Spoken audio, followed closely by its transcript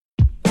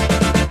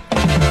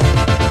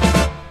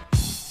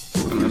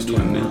be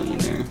a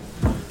millionaire.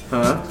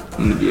 Huh?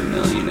 I'm gonna be a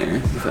millionaire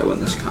if I win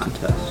this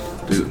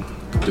contest. Dude,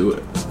 do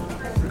it.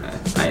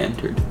 I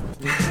entered.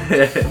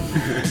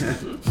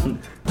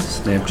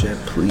 Snapchat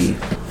plea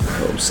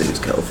help saves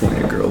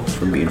California girl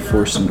from being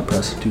forced into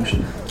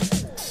prostitution.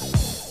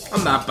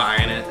 I'm not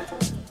buying it.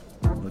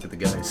 Look at the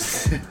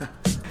guys.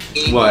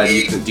 What? Do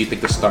you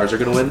think the Stars are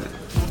gonna win?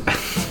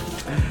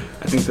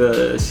 I think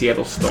the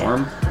Seattle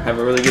Storm have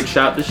a really good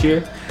shot this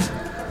year.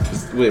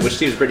 Wait, which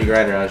team is Brittany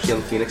Griner on? Is she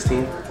on the Phoenix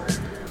team?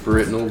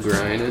 Britnell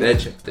Griner. That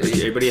chick.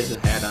 Everybody has a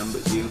hat on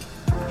but you.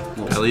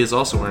 Ellie is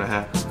also wearing a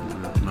hat.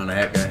 I'm not a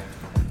hat guy.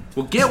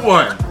 Well, get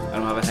one. I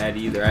don't have a hat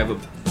either. I have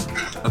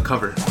A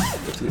cover.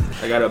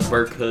 I got a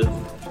Burke hood.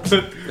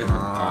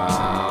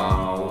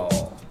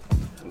 Oh.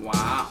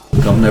 Wow.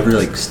 Gum never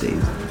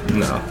stays.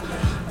 No,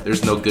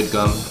 there's no good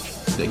gum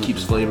that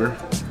keeps flavor.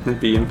 It'd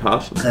be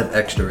impossible. I have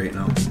extra right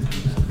now.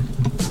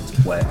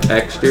 It's whack.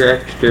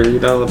 Extra,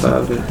 read all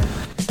about it.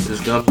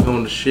 This gum's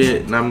going to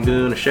shit, and I'm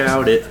gonna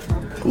shout it.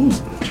 Ooh,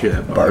 Hear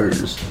that bar?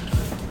 bars.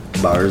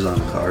 Bars on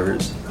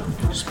cars.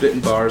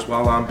 Spitting bars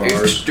while on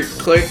bars.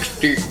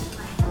 Clickster.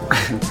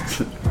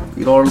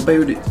 You all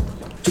about it.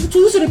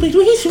 Who's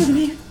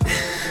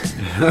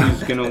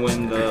gonna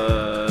win the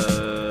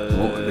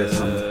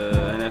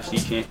NFC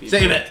championship?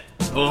 Save it.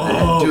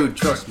 Oh, Dude,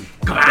 trust me.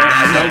 come on.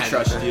 I don't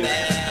trust you.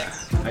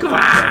 Come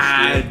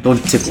on.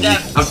 Don't tickle me.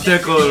 I'm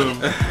tickling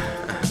him.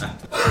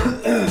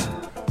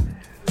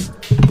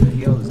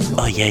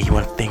 Oh yeah, you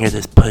wanna finger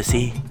this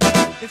pussy?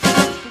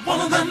 One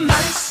of them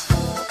nights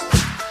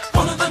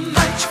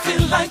you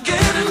feel like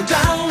getting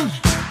down.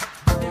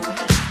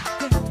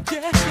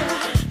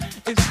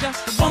 It's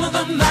just one of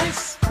them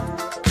nights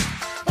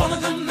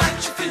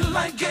you feel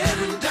like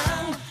getting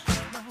down.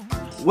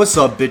 What's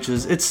up,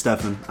 bitches? It's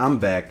Stefan. I'm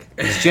back.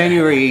 It's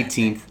January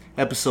 18th,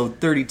 episode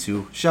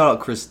 32. Shout out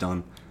Chris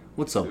Dunn.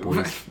 What's up,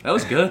 boys? That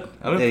was good.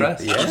 I'm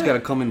impressed. You just gotta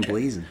come in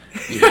blazing.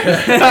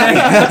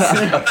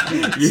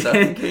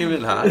 Something came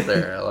in hot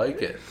there. I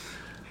like it.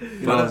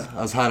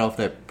 I was hot off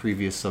that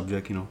previous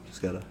subject,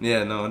 just gotta.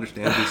 Yeah, no,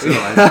 understandably so.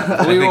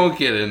 We won't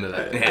get into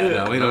that. Yeah,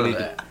 no, we don't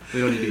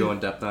need to go in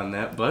depth on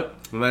that, but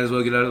we might as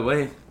well get out of the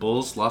way.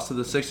 Bulls lost to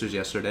the Sixers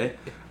yesterday.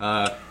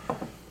 Go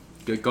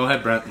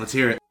ahead, Brent. Let's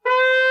hear it.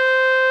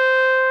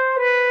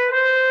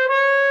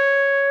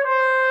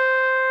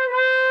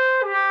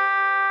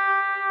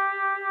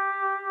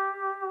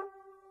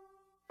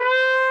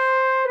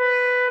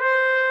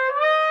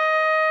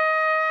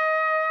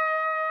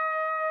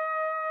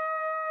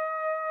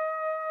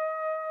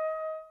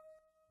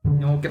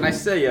 What can I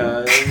say?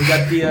 We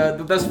got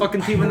the best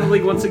fucking team in the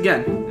league once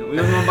again. We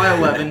won by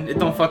 11. It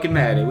don't fucking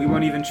matter. We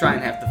weren't even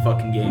trying half the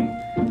fucking game.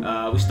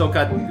 We still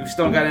got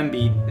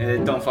Embiid.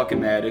 It don't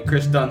fucking matter.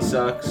 Chris Dunn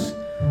sucks.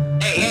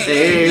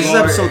 Hey, this is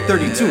episode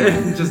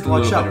 32. Just a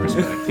watch little out. bit of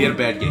respect. He had a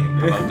bad game.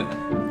 How about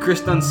that? Chris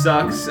Dunn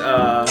sucks.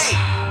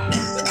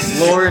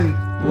 Lauren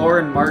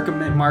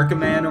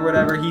Markaman or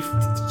whatever.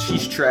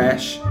 She's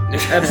trash.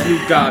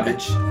 Absolute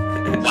garbage.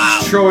 Wow.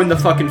 Throwing the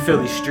fucking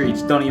Philly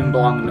streets. Don't even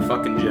belong in the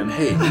fucking gym.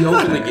 Hey, he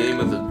opened the game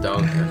with a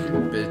dunk, you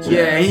bitch.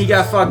 Yeah, and he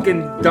got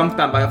fucking dunked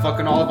on by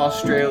fucking all of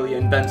Australia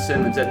and Ben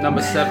Simmons at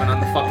number 7 on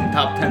the fucking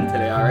top 10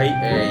 today, alright?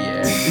 Hey,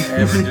 yeah.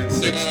 Averaging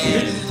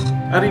 16.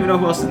 I don't even know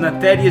who else is in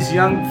that. Thaddeus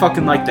Young,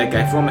 fucking like that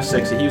guy. Former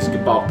Sixer. He was a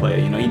good ball player,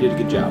 he did a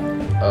good job.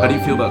 How do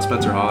you feel about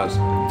Spencer Hawes?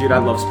 Dude, I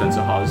love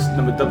Spencer Hawes.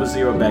 Number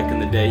 00 back in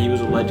the day. He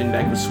was a legend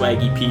back with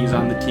Swaggy P's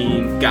on the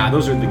team. God,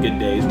 those were the good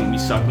days when we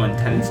sucked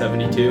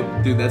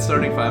 10-72. Dude, that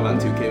starting 5 on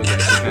 2K was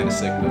actually kind of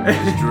sick, though. It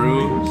was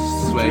Drew,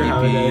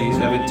 Swaggy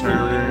P, Evan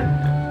Turner,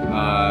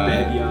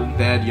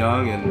 Thad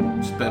Young,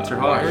 and Spencer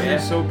Why Hawes. are they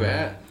so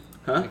bad?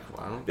 Huh? Like,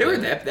 I don't They were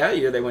get it. that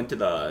year. They went to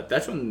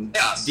that's when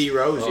Yes. D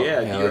Rose. Oh, yeah,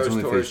 yeah, D that's Rose when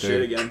we tore his faced shit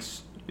her.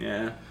 against.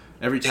 Yeah.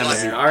 Every time I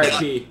hear...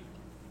 R.I.P.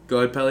 Go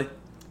ahead, Pelly.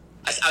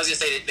 I was gonna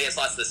say they just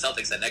lost to the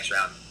Celtics that next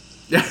round.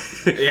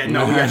 Yeah,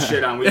 no, we got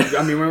shit on. We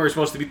were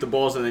supposed to beat the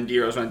Bulls, and then D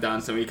Rose went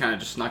down, so we kind of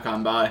just snuck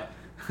on by.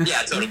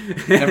 Yeah, totally.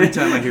 Every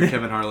time I hear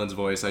Kevin Harlan's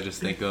voice, I just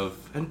think of,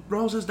 and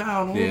Rose is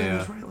down, holding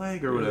his right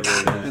leg, or whatever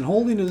it is. And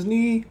holding his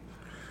knee.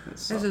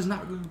 This is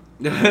not good.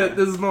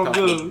 This is not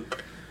good.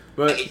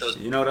 But I hate those.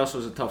 you know what else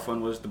was a tough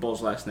one was the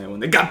Bulls last night when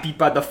they got beat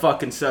by the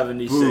fucking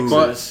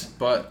 76ers.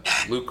 But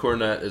Luke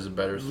Cornett is a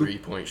better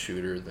three-point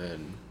shooter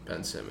than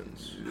Ben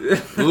Simmons.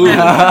 Ooh.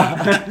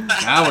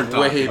 Now we're talking.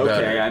 Way better.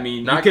 Okay, I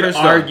mean, Not you could Chris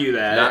Dunn. argue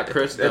that. Not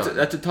Chris Dunn.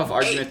 That's a tough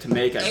argument to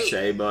make, I'd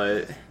say,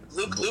 but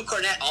Luke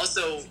Cornett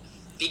also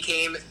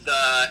became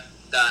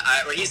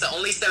or he's the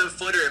only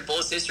 7-footer in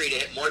Bulls history to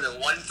hit more than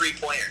one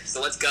 3-pointer.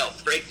 So let's go,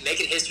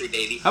 making history,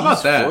 baby. How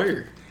about that?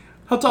 Foyer.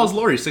 How tall is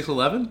Laurie?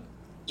 6'11"?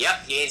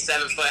 Yep, he ain't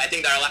 7 foot. I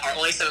think our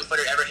only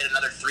 7-footer ever hit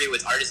another 3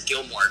 was Artis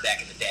Gilmore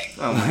back in the day.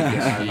 Oh my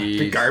god.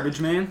 the garbage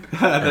man.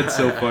 That's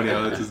so funny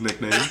how that's his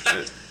nickname.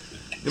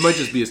 It might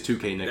just be his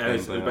 2K nickname.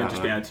 It might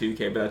just be on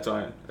 2K, but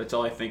that's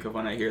all I think of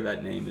when I hear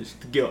that name is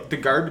the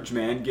garbage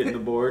man getting the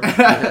board.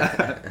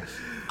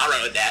 I'll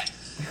run with that.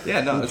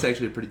 Yeah, no, that's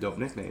actually a pretty dope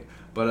nickname.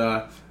 But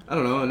I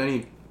don't know. In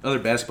any other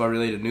basketball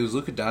related news,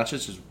 Luka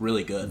Doncic is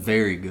really good.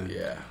 Very good.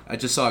 Yeah. I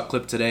just saw a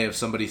clip today of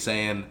somebody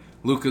saying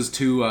Luka's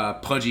too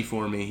pudgy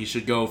for me. He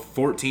should go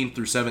 14th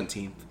through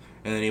 17th,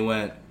 and then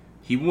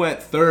he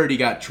went third. He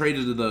got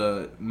traded to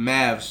the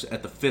Mavs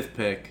at the 5th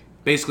pick.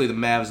 Basically, the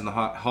Mavs and the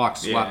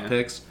Hawks swap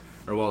picks,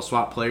 or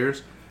swap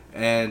players,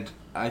 and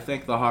I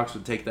think the Hawks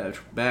would take that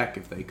back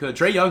if they could.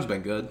 Trae Young's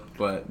been good,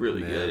 but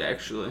Really good,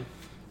 actually.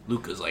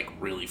 Luka's like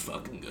really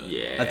fucking good.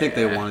 Yeah. I think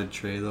they wanted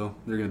Trey though.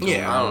 They're gonna.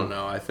 Yeah, I don't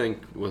know. I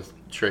think with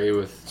Trey,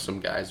 with some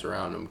guys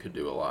around him, could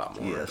do a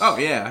lot more. Yes. Oh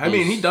yeah, I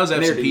mean he does have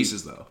And some they-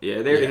 pieces though.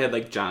 Yeah, they already had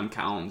like John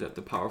Collins at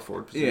the power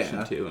forward position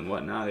Yeah. too and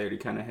whatnot. They already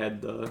kind of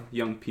had the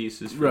young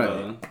pieces for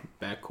Right. the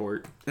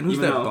backcourt. And who's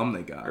Even that though- bum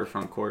they got? Or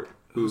front court.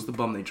 Who's the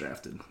bum they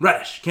drafted?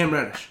 Cam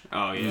Reddish.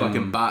 Oh yeah.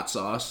 Fucking bot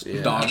sauce,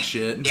 dog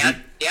shit.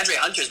 DeAndre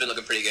Hunter's been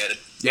looking pretty good.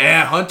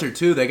 Yeah, Hunter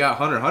too. They got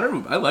Hunter.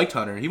 I liked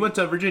Hunter. He went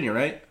to Virginia,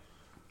 right?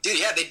 Dude,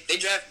 yeah,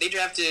 they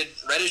drafted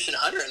Reddish and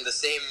Hunter in the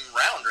same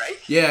round, right?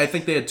 Yeah, I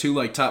think they had 2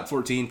 like top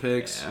 14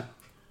 picks. Yeah.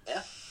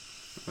 Yeah.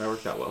 That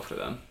worked out well for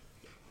them.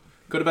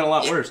 Could have been a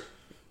lot worse.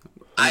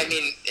 I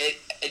mean,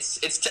 it's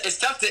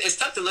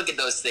tough to look at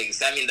those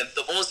things. I mean, the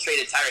Bulls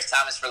traded Tyrese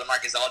Thomas for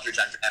LaMarcus Aldridge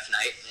on draft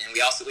night, and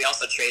we also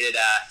traded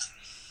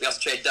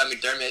Doug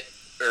McDermott,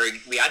 or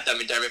we got Doug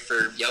McDermott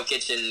for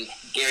Jokic and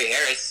Gary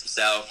Harris.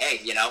 So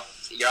hey, there's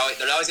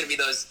always going to be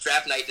those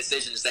draft night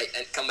decisions that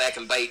come back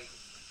and bite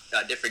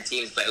different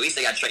teams. But at least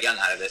they got Trae Young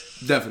out of it.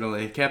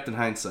 Definitely, Captain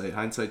Hindsight.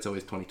 Hindsight's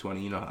always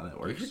 20/20. You know how that You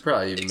works. could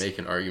probably even make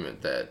an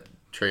argument that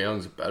Trae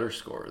Young's a better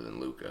scorer than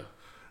Luka.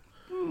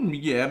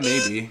 Yeah,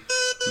 maybe.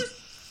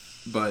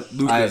 But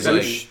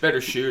Luka's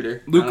Better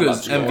shooter.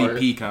 Luka's I don't know about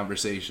MVP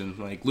conversation.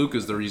 Like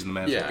Luka's the reason the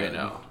Mavs Yeah, are I good.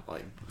 know.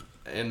 Like,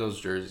 and those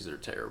jerseys are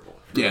terrible.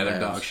 Yeah, The they're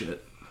Mavs. dog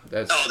shit.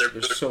 That's Oh, they're-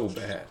 they're so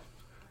bad.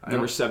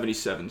 Number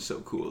 77 is so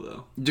cool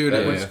though. Dude,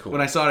 That when, is cool.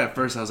 when I saw it at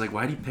first, I was like,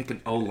 why do you pick an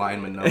O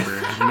lineman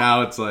number?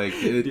 Now it's like,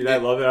 Dude, I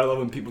love it. I love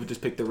when people just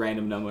pick the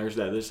random numbers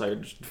that just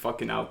like just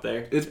fucking out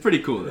there. it's pretty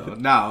cool though.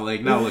 Now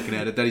looking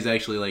at it, that he's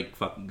actually like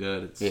fucking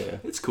good.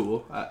 It's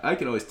cool. I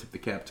can always tip the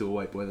cap to a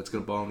white boy that's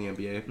gonna ball in the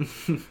NBA.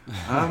 Trying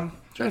to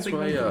That's think of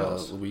why anything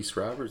else. Luis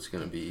Roberts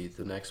going to be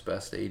the next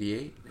best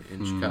 88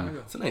 in Chicago.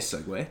 It's a nice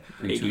segue.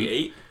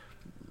 88.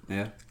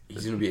 Yeah.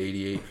 He's going to be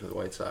 88 for the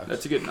White Sox.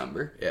 That's a good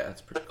number. Yeah,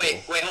 that's pretty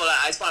cool. Wait, hold on.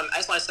 I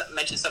just want to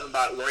mention something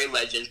about Laurie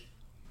Legend.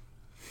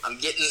 I'm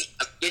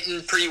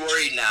getting pretty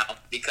worried now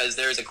because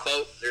there's a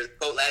quote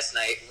last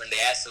night when they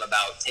asked him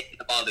about taking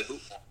the ball to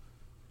hoop ball,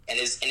 and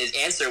his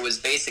answer was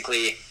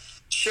basically,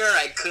 "Sure,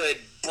 I could,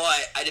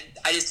 but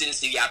I just didn't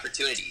see the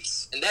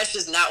opportunities." And that's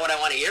just not what I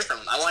want to hear from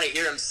him. I want to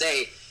hear him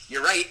say,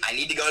 "You're right. I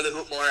need to go to the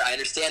hoop more. I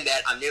understand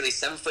that. I'm nearly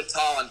 7 foot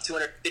tall. I'm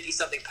 250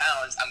 something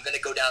pounds. I'm going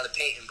to go down to the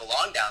paint and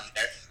belong down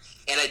there."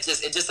 And it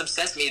just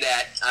upsets me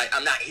that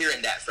I'm not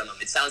hearing that from him.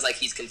 It sounds like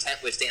he's content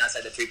with staying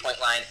outside the 3-point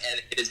line,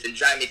 and it has been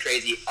driving me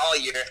crazy all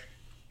year.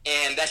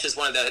 And that's just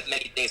one of the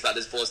many things about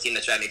this Bulls team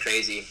that drive me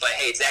crazy. But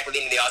hey, it's Zach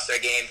LaVine in the All-Star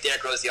game.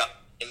 Derrick Rose the All-Star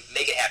game.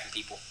 Make it happen,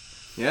 people.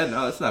 Yeah,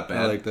 no, that's not bad.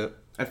 I like that.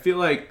 I feel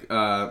like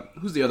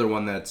who's the other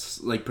one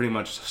that's like pretty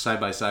much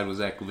side by side with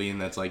Zach LaVine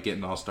that's like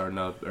getting All-Star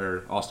nods?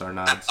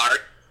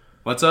 Art.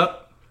 What's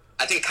up?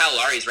 I think Kyle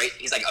Lowry's right.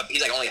 He's like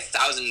only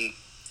 1,000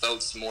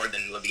 votes more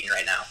than Levine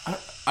right now.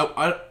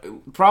 I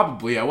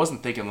probably I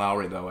wasn't thinking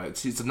Lowry though.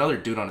 It's another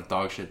dude on a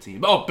dog shit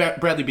team. Oh,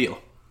 Bradley Beal.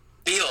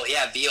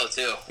 Beal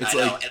too. It's I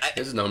know. like- And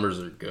His numbers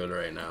are good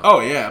right now. Oh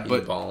yeah, He's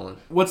but balling.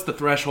 what's the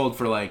threshold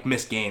for like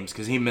missed games?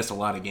 Because he missed a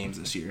lot of games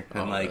this year,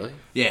 and Oh, really?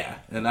 yeah,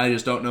 and I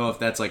just don't know if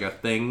that's like a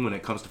thing when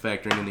it comes to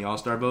factoring in the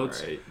All-Star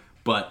votes. Right.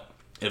 But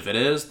if it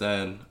is,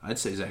 then I'd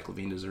say Zach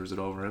LaVine deserves it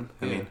over him.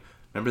 I mean,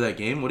 remember that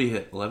game? What did he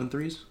hit? 11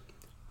 threes?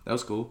 That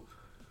was cool.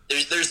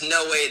 there's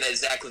no way that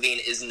Zach LaVine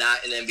is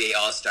not an NBA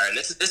All-Star. And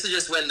this is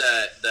just when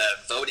the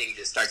voting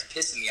just starts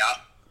pissing me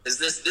off. Because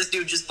this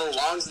dude just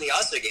belongs in the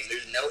All-Star game.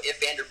 There's no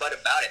if, and, or but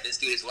about it. This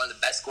dude is one of the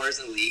best scorers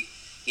in the league.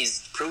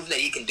 He's proven that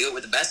he can do it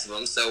with the best of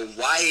them. So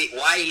why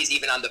he's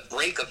even on the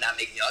brink of not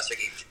making the All-Star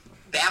game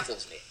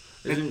baffles me.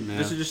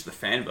 This is just the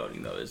fan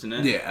voting, though, isn't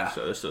it? Yeah.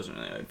 So this doesn't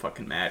really like,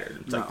 fucking matter.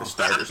 It's like the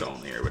starters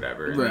only or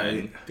whatever. And Right.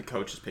 then the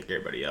coaches pick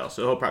everybody else.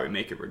 So he'll probably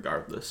make it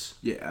regardless.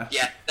 Yeah.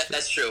 Yeah,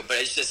 that's true. But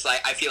it's just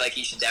like I feel like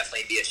he should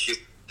definitely be a shooter.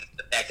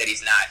 The fact that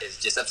he's not is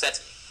just upsets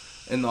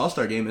me. And the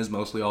All-Star game is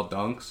mostly all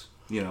dunks.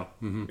 You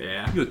know,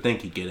 Yeah. you would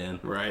think he'd get in.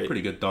 Right.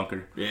 Pretty good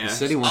dunker. Yeah. He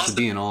said he wants to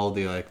be in all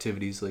the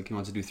activities. Like he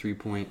wants to do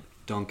 3-point,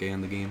 dunk,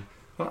 and the game.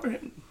 All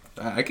right.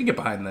 I could get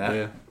behind that.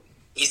 Yeah.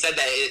 He said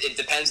that it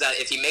depends on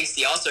if he makes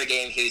the All-Star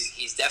game.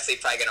 He's definitely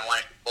probably going to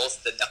want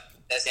both the dunk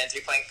contest and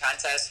 3-point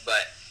contest.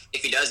 But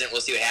if he doesn't, we'll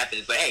see what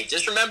happens. But hey,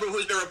 just remember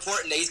who's been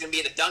reporting that he's going to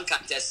be in the dunk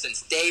contest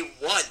since day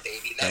one,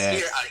 baby.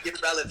 That's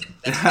irrelevant.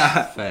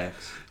 That's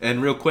Facts.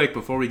 And real quick,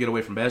 before we get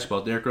away from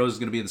basketball, Derrick Rose is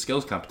going to be in the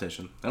skills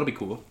competition. That'll be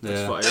cool.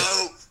 Yeah. Fire.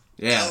 no.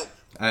 Yeah. No.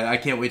 I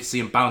can't wait to see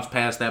him bounce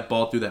past that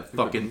ball through that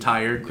fucking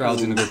tire.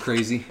 Crowd's gonna go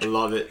crazy. I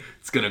love it.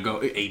 It's going to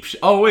go ape shit.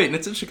 Oh, wait, and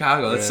it's in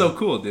Chicago. That's so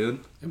cool,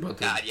 dude. But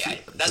God, yeah.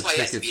 That's why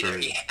he has to be tickets there.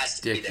 are He has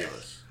to be there.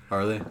 ridiculous.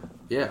 Are they?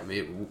 Yeah, I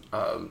mean,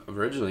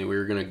 originally we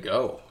were gonna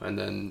go, and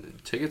then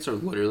tickets are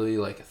literally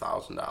like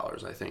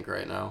 $1,000, I think,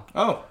 right now.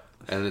 Oh,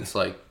 And it's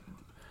like,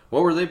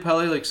 what were they,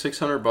 probably like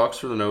 $600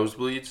 for the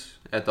nosebleeds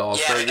at the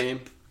All-Star Yeah.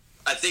 game?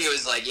 I think it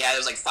was like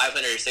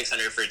 500 or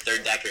 600 for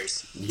third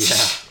deckers.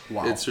 Yeah,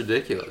 Wow. it's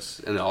ridiculous.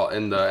 And the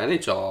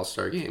NHL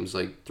All-Star games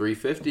like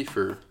 $350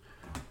 for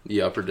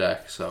the upper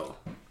deck. So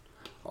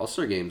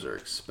All-Star games are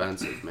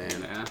expensive, man.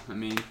 Yeah, I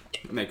mean,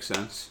 it makes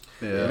sense.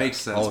 Yeah, it makes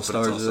sense. All but it's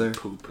stars also there.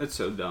 poop. It's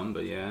so dumb,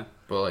 but yeah.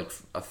 But like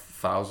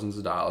thousands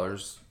of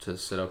dollars to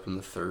sit up in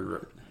the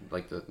third,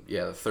 like the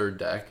third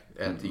deck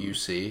at the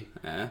UC.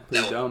 Yeah,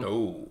 pretty No.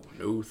 dumb.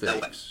 No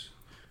thanks.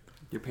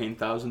 You're paying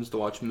thousands to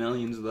watch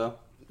millions, though.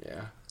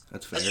 Yeah,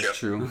 That's fair. That's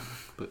true. True,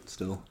 but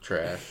still.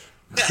 trash.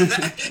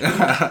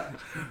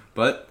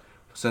 But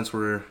since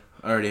we're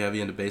already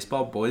heavy into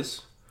baseball,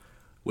 boys,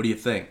 what do you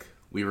think?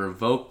 We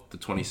revoke the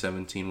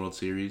 2017 World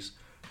Series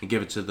and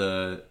give it to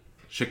the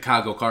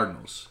Chicago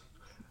Cardinals,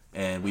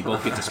 and we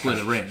both get to split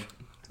a ring.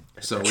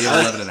 So we have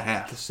 11 and a The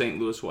half. St.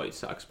 Louis White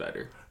Sox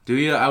better. Do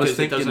you? I was Because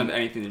it doesn't thinking. have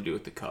anything to do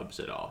with the Cubs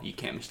at all. You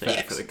can't mistake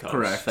it for the Cubs.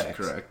 Correct. Facts.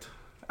 Correct.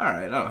 All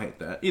right, I don't hate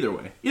that. Either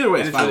way, And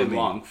it's it's fine really with me.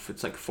 long.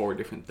 It's like 4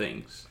 different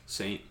things.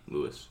 St.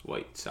 Louis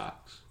White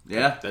Sox.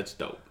 Yeah. That's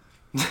dope.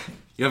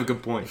 You have a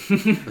good point.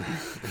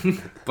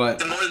 But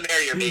The more the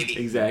merrier, baby.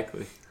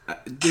 Exactly.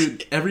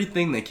 dude,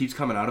 everything that keeps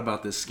coming out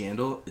about this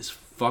scandal is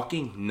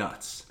fucking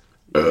nuts.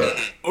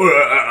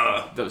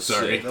 That was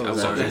Sorry, sick. That I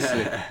was love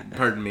actually it.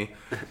 Pardon me.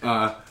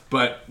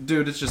 But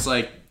dude, it's just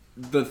like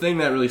the thing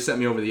that really set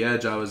me over the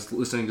edge. I was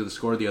listening to the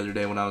score the other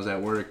day when I was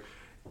at work,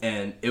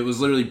 and it was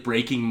literally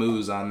breaking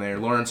news on there.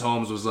 Lawrence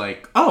Holmes was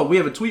like, "Oh, we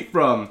have a tweet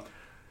from."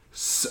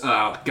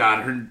 Oh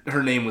God,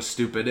 her name was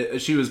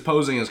stupid. She was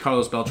posing as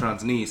Carlos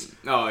Beltran's niece,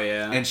 Oh,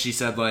 yeah. and she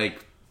said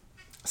like,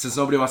 "Since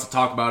nobody wants to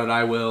talk about it,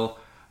 I will."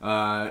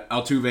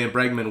 Altuve and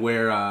Bregman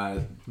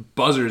wear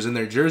buzzers in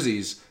their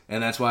jerseys,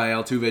 and that's why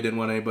Altuve didn't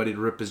want anybody to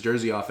rip his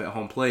jersey off at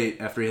home plate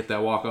after he hit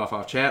that walk-off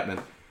off Chapman.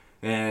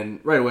 And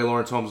right away,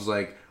 Lawrence Holmes was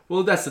like,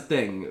 well, that's the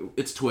thing.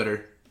 It's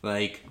Twitter.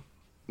 Like,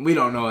 we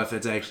don't know if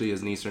it's actually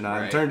his niece or not.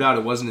 Right. It turned out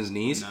it wasn't his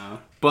niece, No.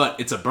 but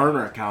it's a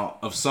burner account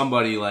of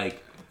somebody,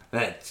 like,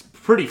 that's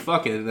pretty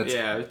fucking... That's,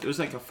 Yeah, it was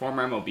like a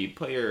former MLB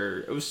player.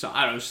 It was,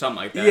 I don't know, something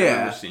like that. Yeah. I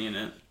remember seeing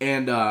it.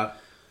 And,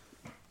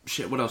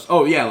 shit, what else?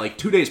 Oh, yeah, like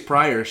 2 days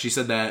prior, she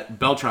said that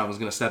Beltran was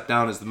going to step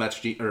down as the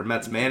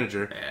Mets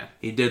manager. Yeah.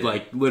 He did,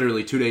 like,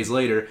 literally 2 days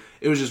later.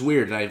 It was just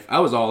weird, and I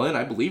was all in.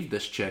 I believed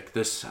this chick.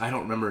 I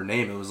don't remember her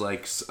name. It was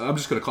like, I'm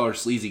just going to call her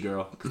Sleazy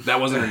Girl. That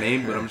wasn't her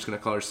name, but I'm just going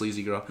to call her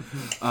Sleazy Girl.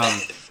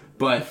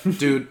 But,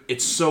 dude,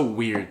 it's so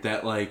weird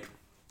that, like,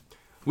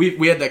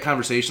 we had that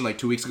conversation, like,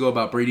 2 weeks ago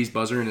about Brady's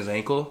buzzer in his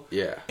ankle.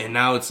 Yeah. And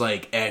now it's,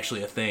 like,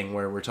 actually a thing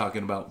where we're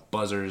talking about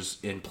buzzers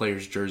in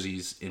players'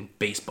 jerseys in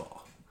baseball.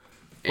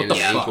 And the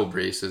ankle fuck?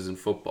 braces in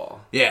football.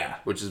 Yeah.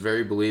 Which is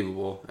very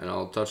believable, and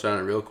I'll touch on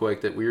it real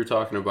quick, that we were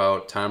talking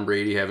about Tom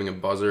Brady having a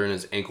buzzer in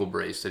his ankle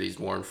brace that he's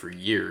worn for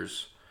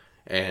years,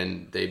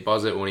 and they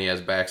buzz it when he has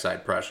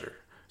backside pressure.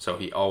 So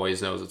he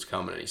always knows it's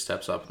coming, and he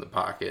steps up in the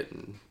pocket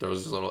and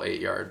throws his little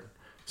 8-yard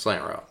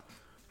slant route.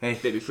 Hey,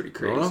 They'd be pretty I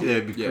don't know. crazy. Yeah,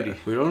 it'd be Yeah. pretty.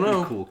 We don't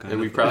know, cool, kind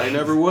and we of. probably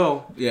never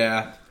will.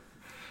 yeah.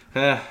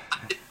 Eh,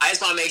 I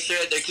just want to make sure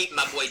that they're keeping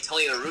my boy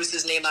Tony La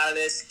Russa's name out of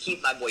this.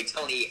 Keep my boy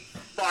Tony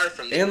far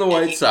from this. And the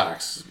White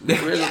Sox.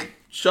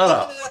 Shut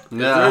up. If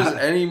Yeah. there's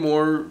any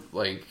more,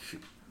 like,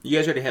 You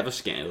guys already have a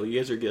scandal. You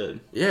guys are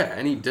good. yeah,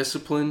 any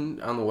discipline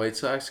on the White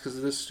Sox because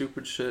of this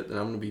stupid shit, then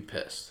I'm going to be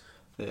pissed.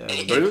 Yeah,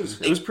 But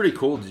it was pretty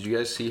cool. Did you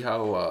guys see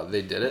how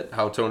they did it?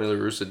 How Tony La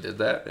Russa did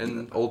that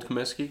in Old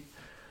Comiskey?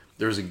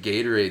 There was a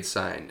Gatorade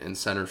sign in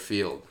center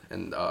field,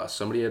 and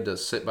somebody had to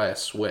sit by a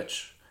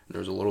switch. And there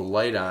was a little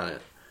light on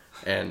it,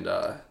 and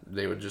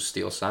they would just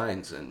steal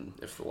signs. And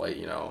if the light,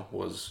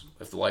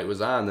 if the light was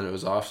on, then it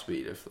was off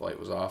speed. If the light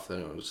was off, then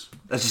it was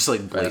that's just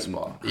like blatant.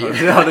 baseball.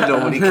 How did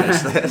nobody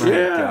catch that? my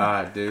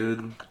God,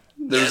 dude.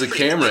 There was a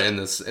camera in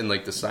the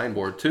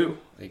signboard too.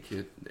 Like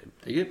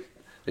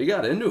they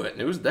got into it.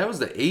 And that was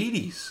the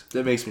 80s.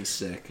 That makes me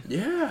sick.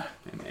 Yeah.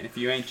 Hey, man, if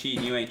you ain't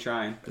cheating, you ain't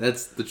trying.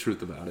 That's the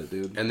truth about it,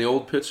 dude. And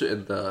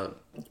the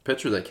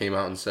pitcher that came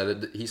out and said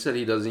it, he said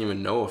he doesn't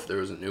even know if there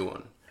was a new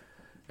one.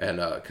 And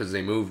because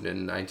they moved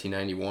in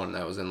 1991,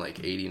 that was in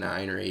like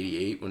 89 or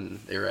 88 when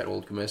they were at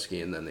Old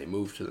Comiskey, and then they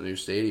moved to the new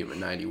stadium in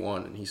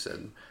 91. And he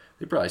said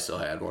they probably still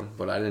had one,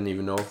 but I didn't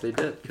even know if they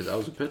did because I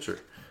was a pitcher.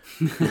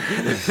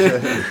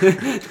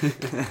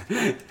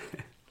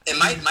 And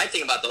my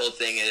thing about the whole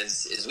thing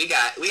is we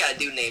got a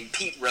dude named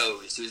Pete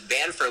Rose who's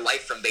banned for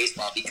life from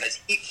baseball because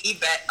he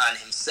bet on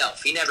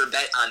himself. He never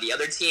bet on the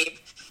other team.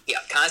 He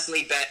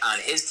constantly bet on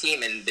his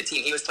team and the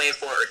team he was playing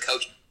for or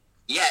coach.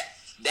 Yet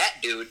that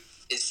dude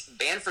is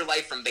banned for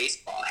life from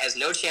baseball, has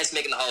no chance of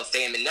making the Hall of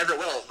Fame, and never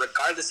will,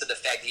 regardless of the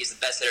fact that he's the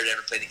best hitter to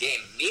ever play the game.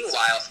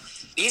 Meanwhile,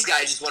 these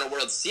guys just won a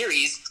World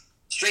Series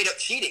straight up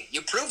cheating.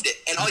 You proved it,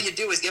 and all you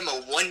do is give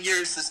them a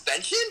 1-year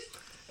suspension?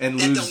 And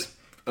That lose don't-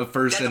 a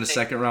first that and a don't-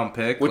 second round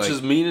pick. Which like,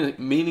 is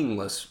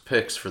meaningless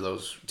picks for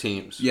those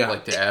teams. Yeah.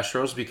 Like the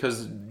Astros,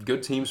 because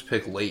good teams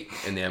pick late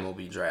in the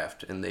MLB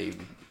draft, and they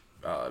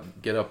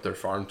get up their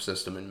farm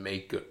system and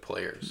make good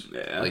players.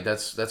 Yeah. Like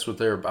that's what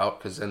they're about,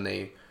 because then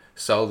they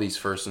sell these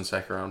first and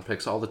second round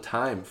picks all the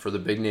time for the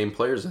big name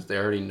players that they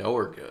already know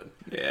are good.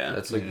 Yeah.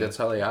 That's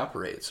how they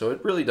operate. So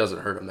it really doesn't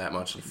hurt them that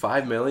much. And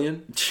 $5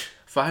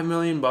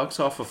 million bucks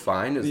off a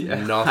fine is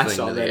nothing I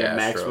saw to that the at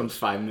Maximum's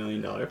Astros. $5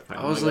 million fine.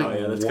 I was like, oh,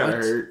 yeah, that's what? gotta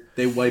hurt.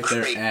 They wipe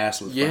their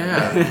ass with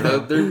Yeah,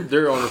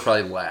 their owner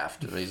probably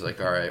laughed, and he's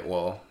like, "All right,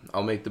 well,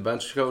 I'll make the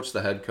bench coach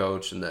the head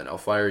coach, and then I'll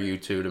fire you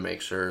two to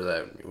make sure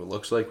that it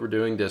looks like we're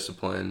doing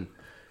discipline,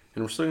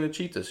 and we're still going to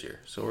cheat this year,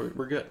 so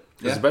we're good."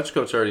 Because the bench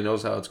coach already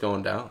knows how it's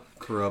going down.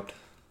 Corrupt.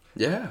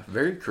 Yeah,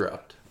 very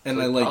corrupt. And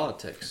It's I like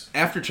politics.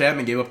 After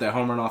Chapman gave up that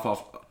home run off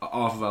of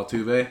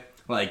Altuve,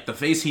 like the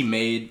face he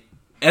made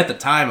at the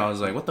time, I was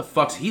like, "What the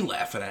fuck's he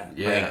laughing at?"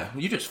 Yeah.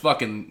 Like, you just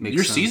fucking Makes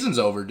your sense. season's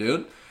over,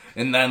 dude.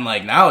 And then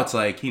like now it's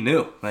like he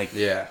knew, like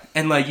Yeah.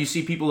 and like you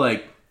see people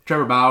like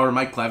Trevor Bauer,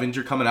 Mike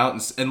Clevenger coming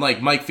out and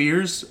like Mike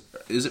Fears.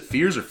 Is it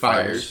Fears or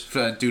Fires?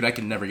 Dude, I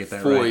can never get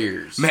that right.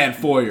 Foyers. Man,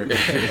 Foyer.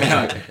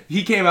 Yeah.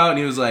 He came out and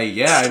he was like,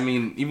 yeah, I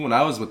mean, even when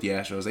I was with the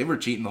Astros, they were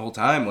cheating the whole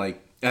time.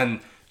 Like,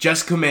 and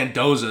Jessica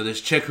Mendoza, this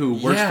chick who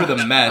works for the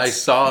Mets. I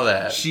saw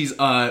that. She's,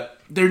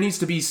 there needs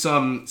to be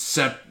some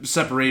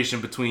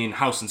separation between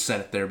House and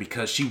Senate there,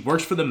 because she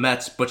works for the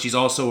Mets, but she's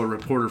also a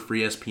reporter for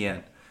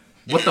ESPN.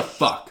 What the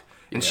fuck?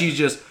 And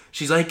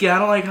she's like, yeah, I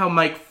don't like how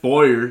Mike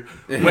Foyer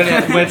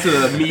went to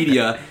the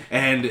media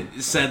and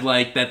said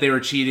like that they were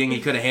cheating. He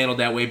could have handled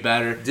that way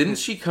better. Didn't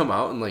she come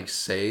out and like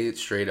say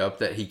straight up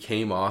that he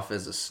came off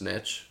as a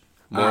snitch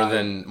more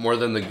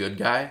than the good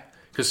guy?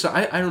 Because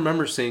I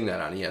remember seeing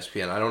that on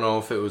ESPN. I don't know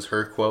if it was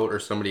her quote or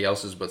somebody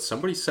else's, but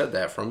somebody said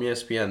that from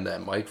ESPN,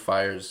 that Mike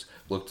Fiers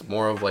looked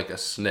more of like a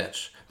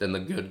snitch than the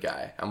good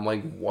guy. I'm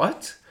like,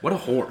 what? What a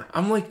whore.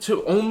 I'm like,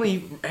 to only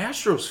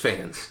Astros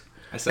fans.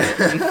 I said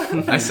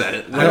it. I said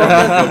it. I don't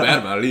feel bad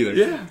about it either.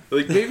 Yeah,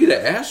 like maybe to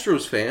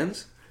Astros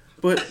fans,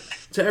 but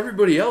to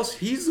everybody else,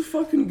 he's the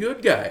fucking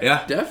good guy.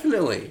 Yeah.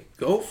 Definitely.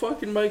 Go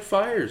fucking Mike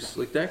Fiers.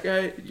 Like that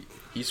guy,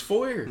 he's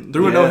Foyer.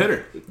 Threw a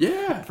no-hitter.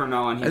 Yeah. From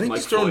now on, he's I think Mike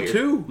he's thrown Foyer.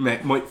 2.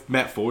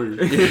 Matt Foyer.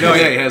 No,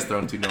 yeah, he has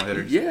thrown 2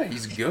 no-hitters. Yeah,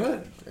 he's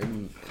good.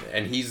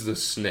 And he's the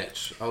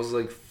snitch. I was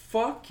like,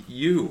 fuck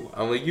you.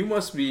 I'm like, you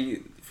must be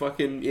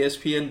fucking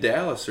ESPN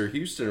Dallas or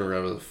Houston or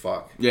whatever the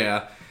fuck.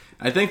 Yeah.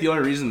 I think the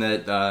only reason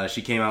that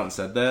she came out and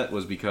said that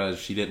was because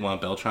she didn't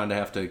want Beltran to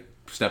have to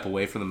step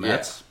away from the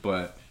Mets,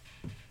 but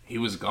he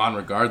was gone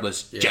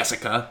regardless. Yeah.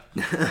 Jessica,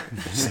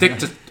 stick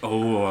to...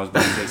 Oh, I was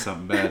about to say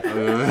something bad.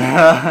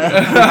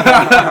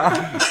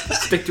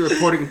 Stick to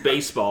reporting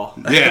baseball.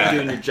 Yeah.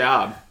 Doing your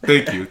job.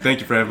 Thank you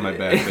for having my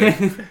back.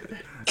 Babe.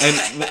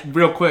 And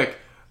real quick,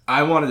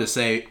 I wanted to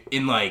say,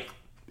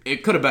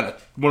 it could have been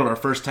one of our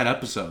first 10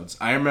 episodes.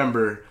 I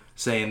remember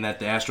saying that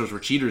the Astros were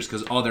cheaters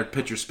because all their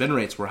pitcher spin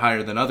rates were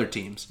higher than other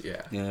teams.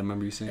 Yeah. Yeah, I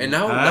remember you saying And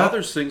that. now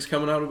there's things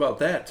coming out about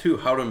that too.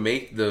 How to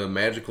make the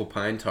magical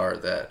pine tar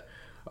that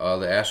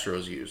the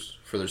Astros use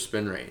for their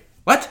spin rate.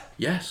 What?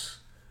 Yes.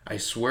 I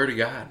swear to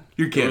God.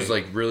 You're kidding. It was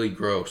like really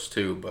gross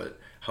too, but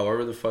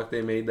however the fuck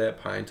they made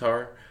that pine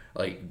tar,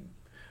 like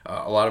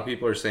a lot of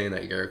people are saying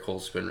that Garrett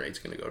Cole's spin rate's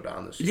going to go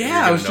down this year.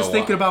 Yeah, I was just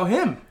thinking about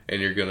him. And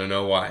you're going to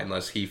know why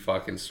unless he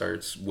fucking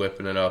starts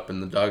whipping it up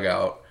in the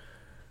dugout.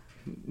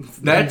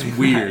 That's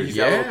weird. He's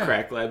got a Yeah. little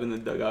crack lab in the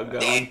dugout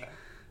going,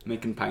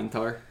 making pine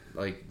tar.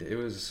 Like, it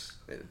was...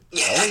 All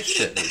this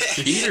shit was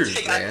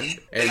cheaters, man.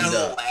 They got a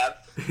little And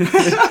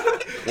lab.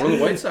 one of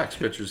the White Sox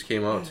pitchers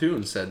came out, too,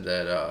 and said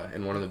that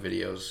in one of the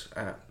videos...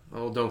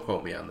 don't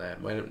quote me on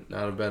that. Might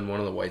not have been one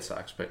of the White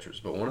Sox pitchers,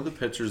 but one of the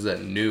pitchers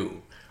that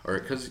knew... Or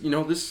because,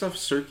 this stuff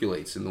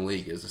circulates in the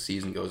league as the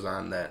season goes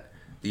on, that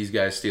these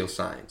guys steal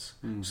signs.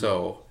 Mm-hmm.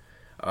 So,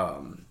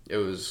 it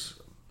was...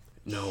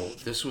 No,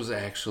 this was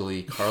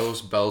actually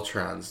Carlos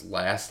Beltran's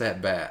last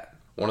at bat.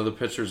 One of the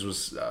pitchers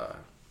was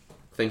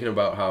thinking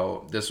about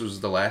how this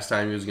was the last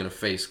time he was going to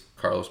face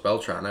Carlos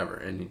Beltran ever,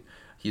 and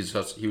he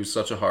was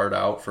such a hard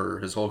out for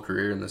his whole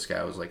career. And this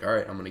guy was like, "All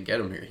right, I'm going to get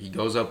him here." He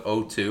goes up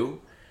 0-2,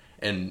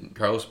 and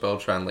Carlos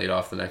Beltran laid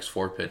off the next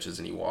 4 pitches,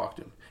 and he walked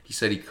him. He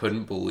said he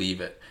couldn't believe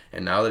it,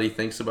 and now that he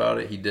thinks about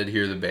it, he did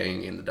hear the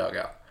banging in the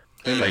dugout.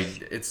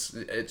 Like it's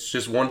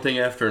just one thing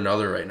after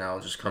another right now.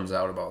 It just comes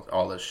out about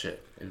all this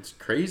shit. It's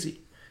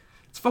crazy.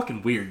 It's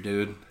fucking weird,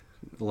 dude.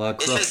 A lot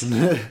of It's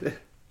corruption.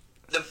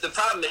 The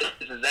problem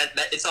is that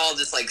it's all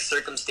just like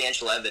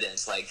circumstantial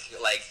evidence, like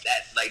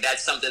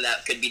that's something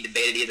that could be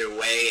debated either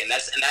way, and I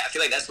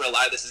feel like that's where a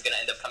lot of this is going to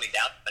end up coming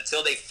down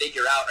until they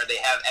figure out or they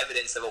have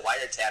evidence of a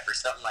wiretap or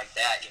something like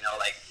that.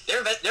 Like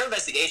their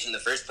investigation in the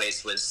first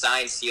place was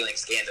sign stealing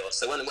scandal.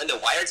 So when the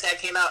wiretap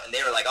came out and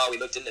they were like, "Oh, we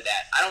looked into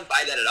that," I don't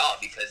buy that at all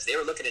because they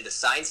were looking into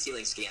sign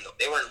stealing scandal.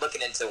 They weren't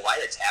looking into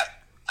wiretap.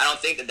 I don't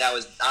think that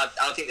was. I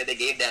don't think that they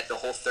gave that the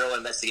whole thorough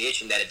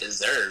investigation that it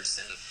deserves.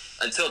 And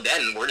until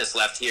then, we're just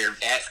left here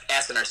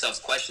asking ourselves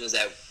questions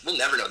that we'll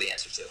never know the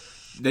answer to.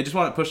 They just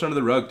want it pushed under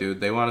the rug,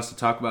 dude. They want us to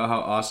talk about how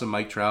awesome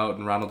Mike Trout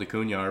and Ronald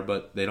Acuna are,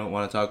 but they don't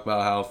want to talk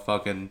about how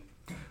fucking,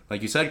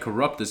 like you said,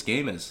 corrupt this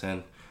game is.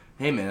 And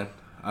hey, man,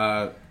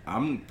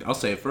 I'll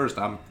say it first.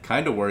 I'm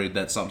kind of worried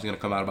that something's going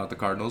to come out about the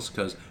Cardinals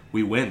because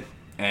we win.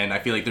 And I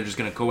feel like they're just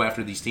going to go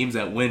after these teams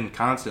that win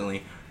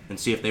constantly and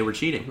see if they were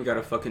cheating. We got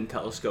a fucking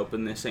telescope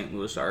in the St.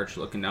 Louis Arch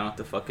looking down at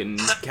the fucking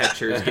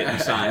catchers getting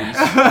signs.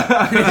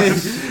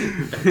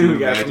 we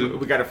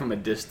got it from a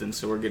distance,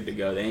 so we're good to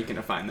go. They ain't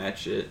gonna find that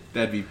shit.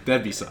 That'd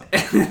be something.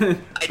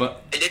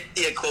 But I did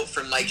see a quote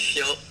from Mike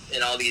Schilt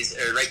in all these,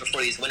 or right before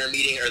these winter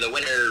meeting, or the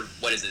winter,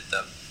 what is it,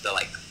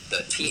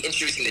 the team,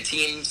 introducing the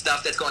team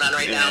stuff that's going on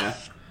right now.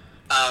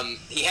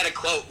 He had a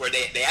quote where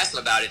they asked him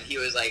about it, and he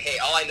was like, hey,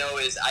 all I know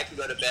is I can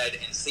go to bed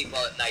and sleep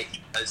well at night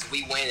because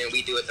we win and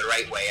we do it the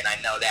right way, and I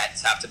know that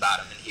top to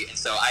bottom. And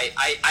so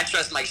I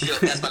trust Mike Schilt.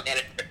 That's my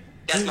manager.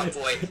 That's my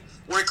boy.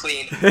 We're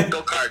clean.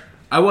 Go Card.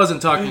 I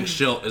wasn't talking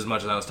Schilt as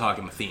much as I was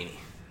talking Matheny.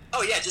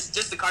 Oh, yeah,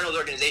 just the Cardinals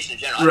organization in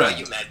general. I don't know what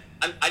you meant.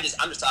 I'm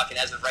just talking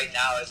as of right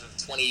now, as of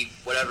 20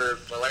 whatever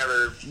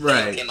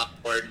came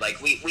up board.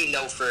 Like we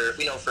know for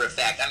a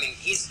fact. I mean,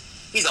 he's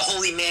a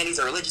holy man. He's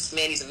a religious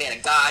man. He's a man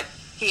of God.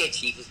 He ain't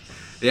cheating.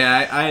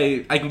 Yeah,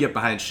 I can get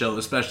behind Schilt,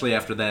 especially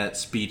after that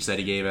speech that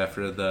he gave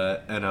after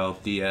the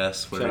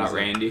NLDS. Shout out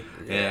Randy.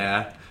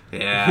 Yeah,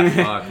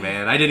 fuck,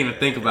 man. I didn't even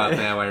think about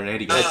that why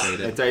Randy got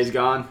traded. That's how he's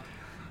gone.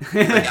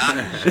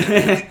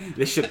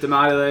 They shipped him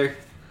out of there.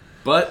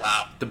 But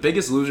the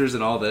biggest losers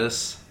in all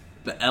this,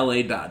 the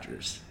LA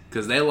Dodgers.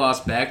 Because they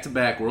lost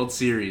back-to-back World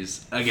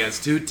Series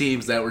against two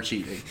teams that were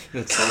cheating.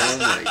 Oh,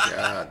 my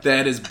God.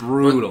 That is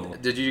brutal.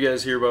 Did you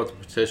guys hear about the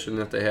petition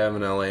that they have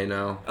in LA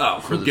now? Oh,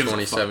 for the who gives a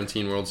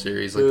 2017 World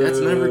Series? Like, that's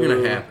never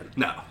going to happen.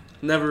 No.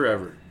 Never,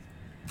 ever.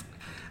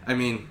 I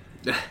mean,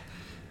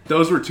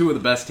 those were two of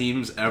the best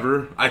teams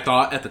ever, I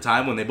thought, at the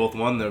time when they both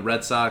won, the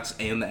Red Sox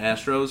and the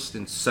Astros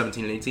in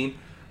 17 and 18.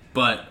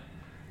 But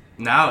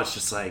now it's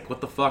just like, what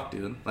the fuck,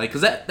 dude? Like,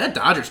 because that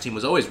Dodgers team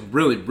was always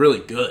really, really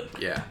good.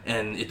 Yeah.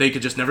 And they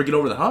could just never get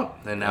over the hump.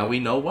 And now we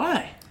know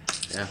why.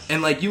 Yeah.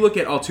 And, like, you look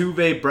at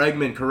Altuve,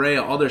 Bregman,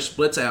 Correa, all their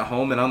splits at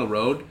home and on the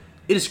road,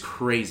 it is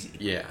crazy.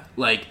 Yeah.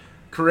 Like,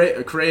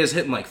 Correa's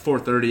hitting, like,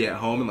 430 at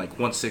home and, like,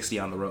 160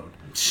 on the road.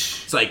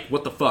 It's like,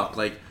 what the fuck?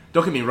 Like,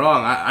 don't get me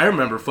wrong, I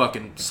remember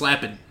fucking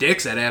slapping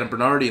dicks at Adam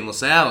Bernardi and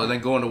LaSalle and then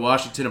going to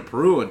Washington and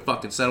Peru and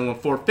fucking sending one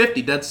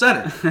 450 dead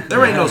center.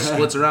 There ain't no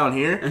splits around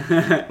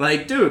here.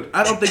 Like, dude,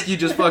 I don't think you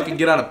just fucking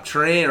get on a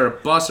train or a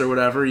bus or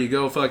whatever, you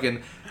go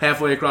fucking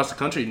halfway across the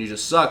country and you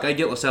just suck. I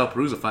get LaSalle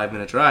Peru's a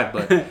 5-minute drive,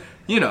 but,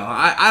 you know,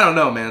 I don't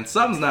know, man.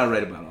 Something's not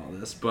right about all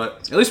this,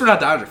 but at least we're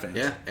not Dodger fans.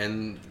 Yeah,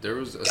 and there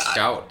was a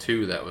scout,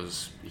 too,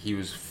 he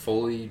was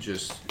fully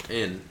just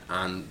in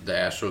on the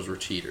Astros were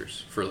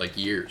cheaters for, like,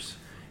 years.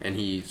 And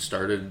he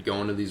started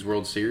going to these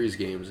World Series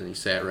games, and he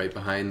sat right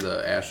behind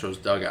the Astros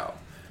dugout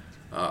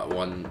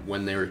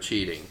when they were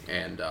cheating.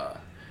 And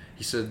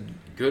he said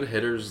good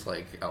hitters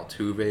like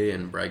Altuve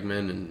and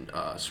Bregman and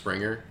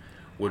Springer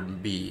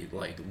would be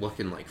like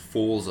looking like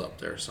fools up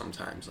there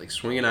sometimes, like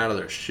swinging out of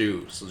their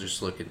shoes,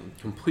 just looking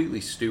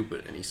completely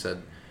stupid. And he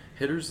said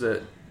hitters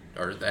that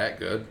are that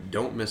good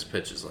don't miss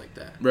pitches like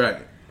that.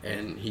 Right.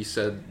 And he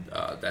said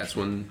that's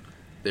when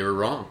they were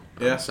wrong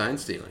on sign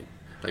stealing.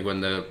 Like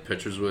when the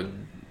pitchers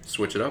would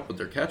switch it up with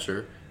their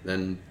catcher,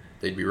 then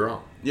they'd be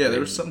wrong. Yeah, there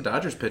was some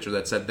Dodgers pitcher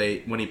that said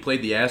when he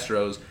played the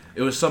Astros,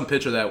 it was some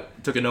pitcher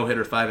that took a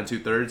no-hitter 5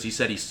 2/3. He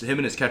said him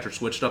and his catcher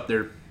switched up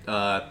their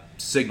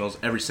signals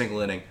every single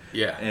inning.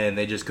 Yeah. And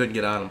they just couldn't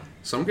get on him.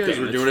 Some guys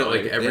were doing it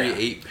like every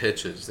 8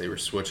 pitches. They were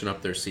switching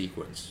up their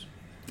sequence.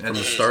 From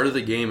the start of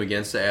the game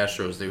against the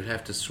Astros, they would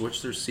have to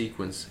switch their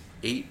sequence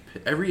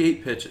every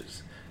 8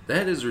 pitches.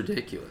 That is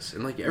ridiculous.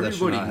 And like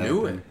everybody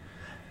knew it.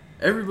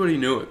 Everybody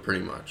knew it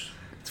pretty much.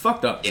 It's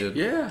fucked up, dude.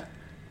 Yeah.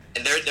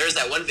 And there's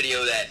that one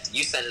video that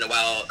you sent in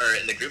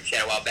the group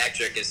chat a while back,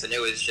 Jerkus, and it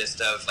was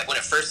just of like when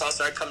it first all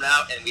started coming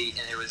out, and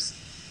it was,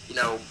 you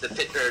know,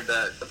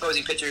 the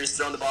opposing pitchers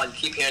throwing the ball, and you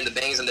keep hearing the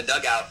bangs in the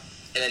dugout,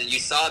 and then you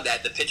saw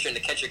that the pitcher and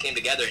the catcher came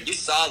together, and you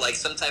saw like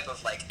some type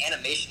of like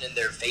animation in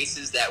their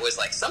faces that was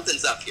like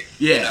something's up here.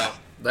 Yeah. You know?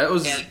 That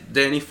was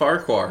Danny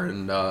Farquhar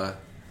and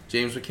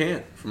James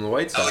McCann from the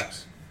White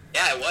Sox.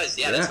 Yeah, it was.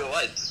 Yeah, that's what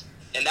it was.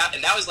 And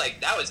that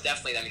was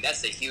definitely, I mean,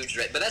 that's a huge,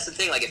 but that's the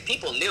thing, like, if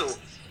people knew,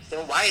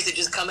 then why is it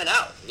just coming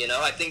out? You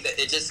know, I think that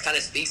it just kind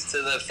of speaks to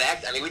the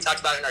fact, I mean, we talked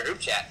about it in our group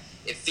chat.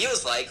 It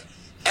feels like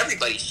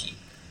everybody's cheating.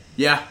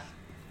 Yeah.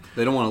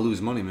 They don't want to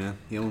lose money, man.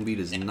 The MLB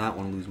does not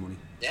want to lose money.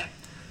 Yeah.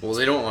 Well,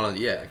 they don't want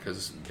to,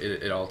 because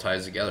it all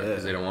ties together,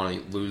 because they don't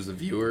want to lose the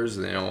viewers,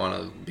 and they don't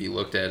want to be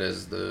looked at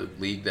as the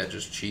league that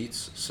just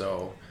cheats,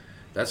 so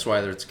that's why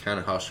it's kind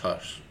of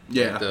hush-hush.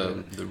 Yeah.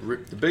 Like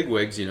the big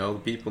wigs, you know, the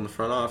people in the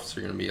front office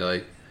are going to be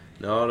like,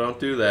 no, don't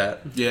do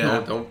that. Yeah.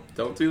 No,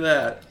 don't do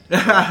that.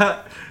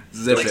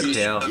 Zip Like, it,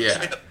 tail.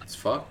 Yeah, it's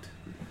fucked.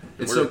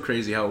 It's so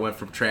crazy how it went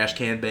from trash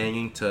can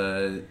banging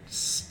to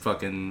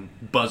fucking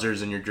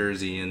buzzers in your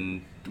jersey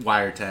and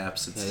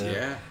wiretaps. It's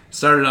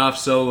started off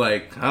so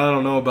like, I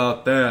don't know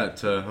about that,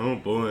 to, oh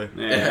boy.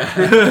 Yeah.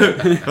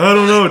 I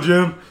don't know,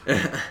 Jim.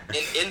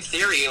 In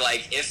theory,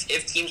 like,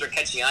 if teams are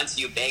catching on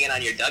to you banging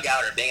on your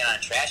dugout or banging on a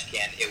trash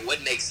can, it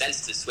would make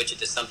sense to switch it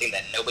to something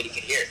that nobody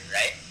can hear,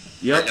 right?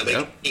 Yep. Or nobody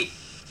can see.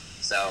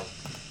 So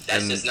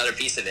that's And- just another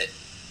piece of it.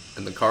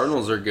 And the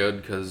Cardinals are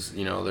good because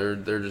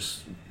they're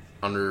just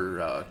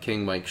under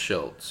King Mike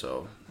Schilt,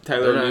 so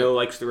Tyler they're not- O'Neill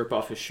likes to rip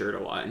off his shirt a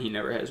lot, and he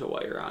never has a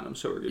wire on him,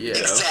 so we're good Yeah.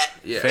 to go.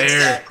 Yeah. Fair.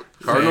 Exactly.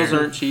 Cardinals Fair.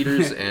 aren't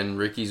cheaters, and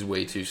Ricky's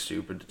way too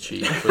stupid to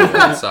cheat for the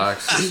White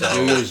Sox. So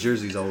Yo-Yo's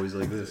jersey's always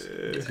like this.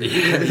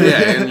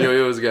 yeah, and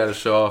Yo-Yo's got to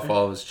show off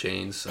all of his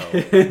chains, so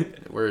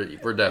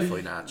we're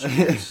definitely not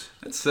cheaters.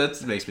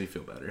 That makes me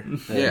feel better.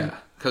 Yeah,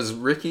 because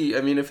Ricky,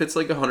 I mean, if it's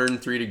like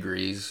 103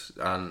 degrees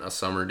on a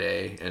summer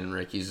day and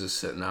Ricky's just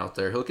sitting out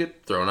there, he'll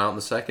get thrown out in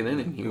the second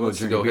inning. He He'll wants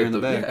to drink a go beer hit in the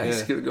the back, he's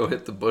yeah. gonna go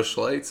hit the bush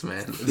lights,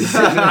 man.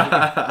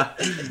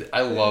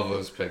 I love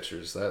those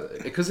pictures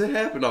because it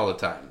happened all the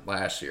time.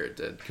 Last year it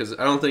did. Because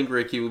I don't think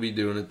Ricky will be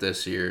doing it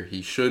this year.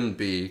 He shouldn't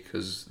be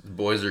because the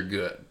boys are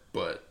good,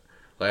 but.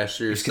 Last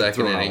year's He's getting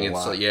second thrown out inning, a it's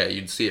lot. like, yeah,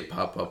 you'd see it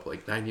pop up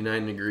like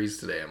 99 degrees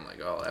today. I'm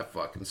like, oh, that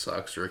fucking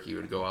sucks. Ricky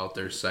would go out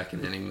there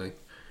second inning, like,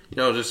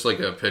 just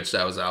like a pitch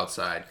that was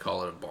outside,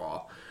 call it a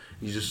ball.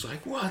 He's just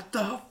like, what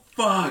the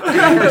fuck?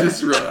 And he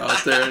just run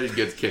out there and he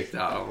gets kicked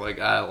out. I'm like,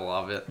 I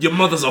love it. Your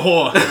mother's a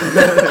whore.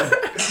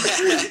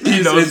 He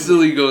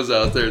instantly goes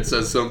out there and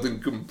says something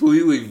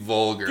completely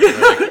vulgar.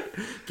 Like,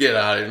 get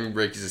out of it. And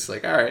Ricky's just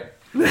like, all right.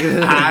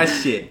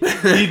 Shit.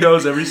 He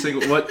knows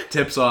what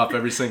tips off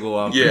every single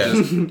ump. Yeah.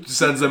 Just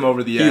sends them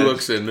over the He edge.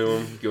 looks into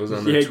him, he goes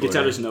on Yeah, their he gets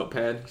out Twitter. his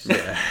notepad.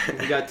 Yeah. What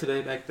we got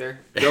today back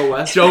there? Joe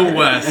West. Joe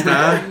West,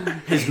 huh?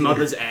 His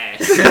mother's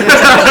ass.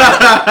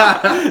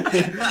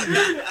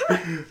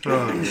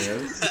 Oh,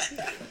 man.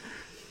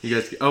 You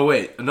guys. Oh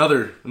wait,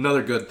 another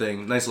good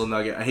thing. Nice little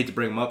nugget. I hate to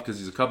bring him up because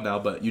he's a Cub now,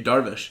 but Yu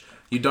Darvish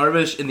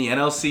in the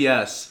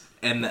NLCS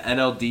and the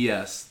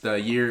NLDS, the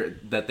year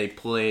that they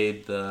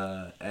played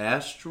the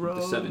Astros.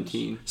 The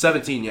 17.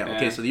 17, yeah.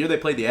 Okay, Yeah. so the year they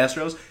played the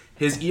Astros,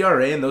 his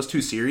ERA in those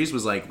two series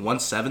was like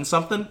 1.7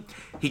 something.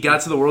 He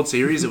got to the World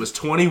Series, it was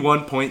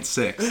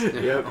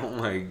 21.6. Yep. Oh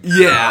my god.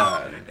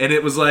 Yeah, and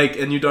it was like,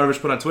 and Yu Darvish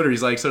put on Twitter,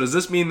 he's like, so does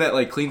this mean that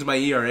like cleans my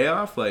ERA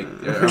off? Like,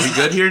 are we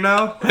good here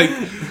now? Like,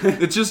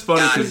 it's just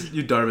funny because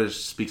Yu Darvish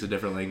speaks a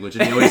different language,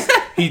 and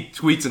he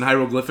tweets in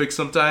hieroglyphics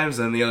sometimes,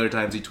 and the other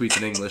times he tweets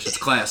in English. It's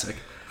classic.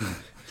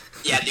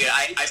 Yeah, dude,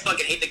 I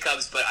fucking hate the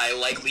Cubs, but I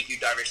like Lee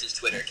Darvish's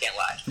Twitter. Can't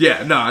lie.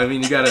 Yeah, no, I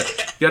mean you gotta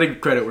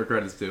give credit where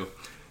credit's due.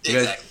 You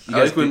Exactly.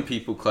 I like when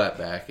people clap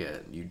back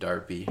at you,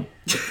 Darpy.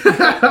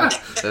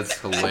 That's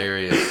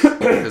hilarious.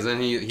 Because then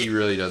he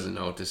really doesn't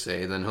know what to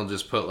say. Then he'll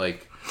just put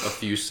like a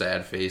few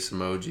sad face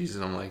emojis,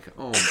 and I'm like,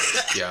 oh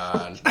my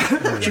god.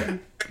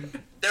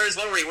 There was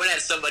one where he went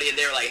at somebody and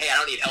they were like, "Hey, I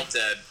don't need help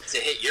to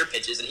hit your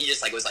pitches," and he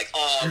just like was like,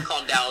 "Oh,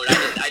 calm down.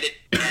 I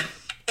didn't."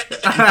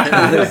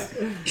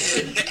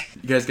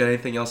 You guys got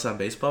anything else on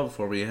baseball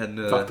before we head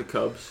into Fuck the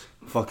Cubs.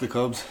 Fuck the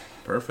Cubs.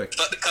 Perfect?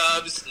 But the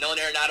Cubs, Nolan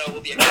Arenado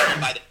will be acquired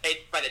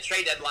by the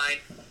trade deadline,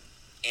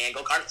 and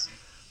go Cardinals.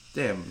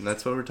 Damn,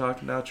 that's what we're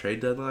talking about.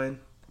 Trade deadline.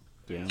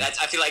 Damn. I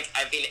feel like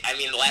I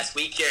mean the last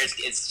week here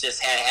it's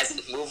just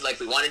hasn't moved like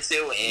we wanted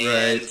to,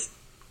 and Right.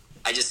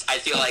 I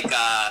feel like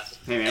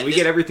Hey man, we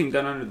get everything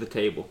done under the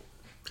table.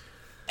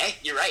 Hey,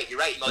 you're right.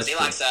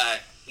 Mozeliak's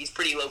he's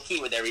pretty low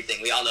key with everything.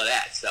 We all know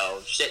that.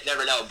 So shit,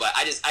 never know. But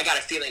I got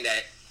a feeling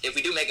that if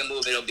we do make a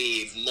move, it'll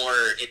be more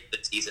into the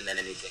season than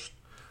anything.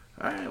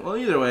 All right. Well,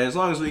 either way, as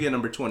long as we get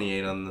number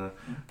 28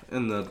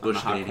 in the Bush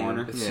hot Stadium.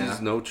 corner. It's Yeah.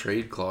 just no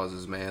trade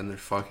clauses, man. They're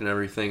fucking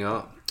everything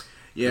up.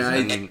 Yeah.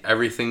 I mean,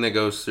 everything that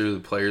goes through, the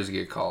players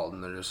get called,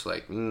 and they're just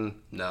like, no.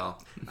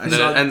 I And then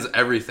saw- it ends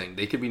everything.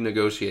 They could be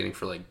negotiating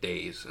for like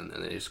days, and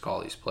then they just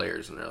call these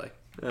players, and they're like,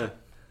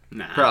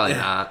 Nah. probably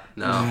not.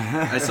 No.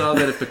 I saw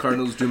that if the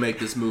Cardinals do make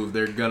this move,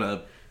 they're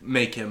gonna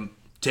make him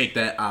take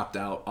that opt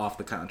out off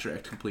the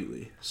contract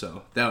completely.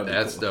 So that would be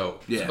That's cool.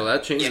 dope. Yeah. So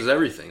that changes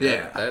everything.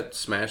 Yeah. That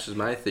smashes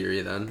my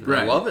theory then. And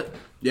Right. I love it.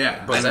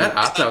 Yeah. But that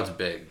opt out's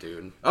big,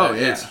 dude. Oh,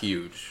 yeah. It's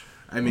huge.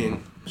 I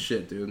mean,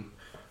 shit, dude.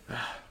 I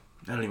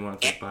don't even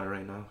want to think about it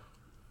right now.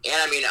 And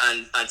I mean,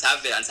 on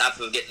top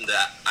of getting the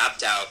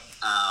opt out,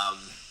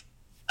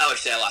 oh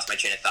shit, I lost my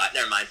train of thought.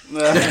 Never mind.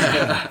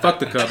 Fuck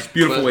the Cubs.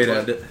 Beautiful way to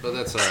end it. But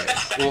that's all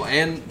right. Well,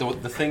 and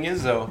the thing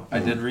is, though, I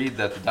did read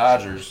that the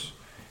Dodgers,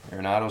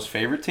 Arenado's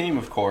favorite team,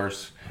 of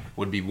course,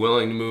 would be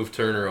willing to move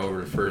Turner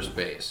over to first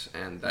base,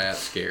 and that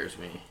scares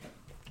me.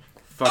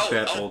 Fuck Oh,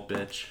 that oh. old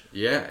bitch.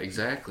 Yeah,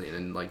 exactly. And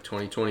in like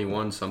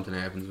 2021, something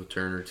happens with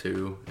Turner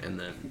too, and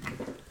then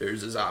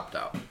there's his opt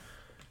out.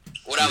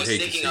 What I was hate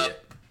to thinking see of,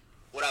 it.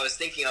 what I was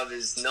thinking of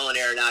is Nolan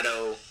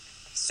Arenado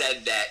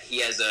said that he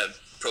has a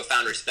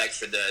profound respect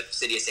for the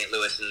city of St.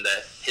 Louis and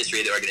the history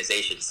of the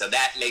organization. So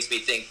that makes me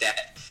think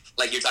that,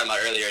 like you were talking about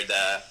earlier,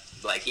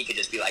 he could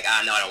just be like,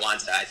 no, I don't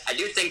want to. I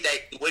do think that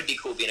it would be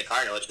cool being a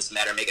Cardinal. It's just a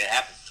matter of making it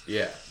happen.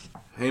 Yeah.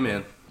 Hey,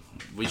 man.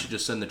 We should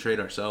just send the trade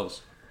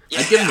ourselves. Yeah,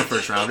 I'd give him a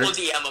first rounder. We'll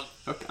DM him.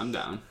 Okay, I'm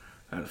down.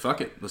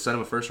 Fuck it. Let's send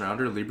him a first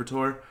rounder.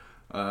 Libertor.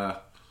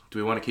 Do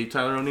we want to keep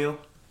Tyler O'Neill?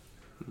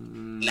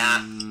 Nah.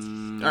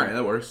 All right,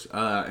 that works.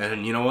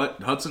 And you know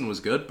what? Hudson was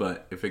good,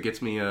 but if it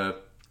gets me a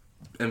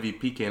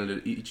MVP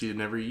candidate each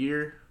and every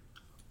year,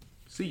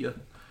 see ya.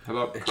 How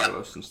about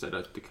Carlos instead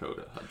of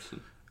Dakota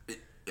Hudson?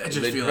 I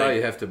just They'd feel probably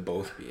like have to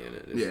both be in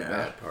it. Is the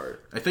bad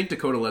part. I think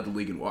Dakota led the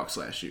league in walks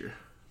last year.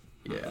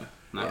 Yeah,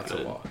 Not lots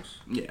good. of walks.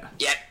 Yeah.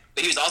 Yeah,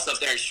 but he was also up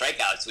there in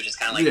strikeouts, which is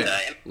kind of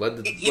like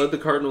Led the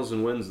Cardinals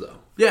in wins though.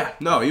 Yeah.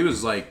 No, he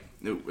was like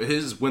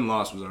his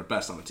win-loss was our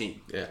best on the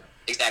team. Yeah.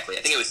 exactly.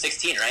 I think it was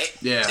 16, right?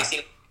 Yeah.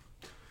 16.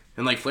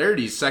 And like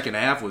Flaherty's second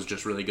half was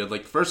just really good.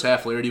 Like the first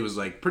half, Flaherty was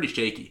like pretty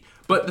shaky.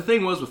 But the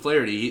thing was with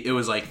Flaherty, it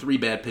was like 3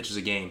 bad pitches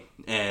a game,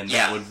 and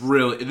that would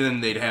really. And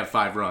then they'd have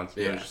 5 runs.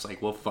 Yeah. It was just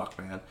like, well, fuck,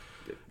 man.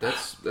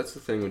 That's the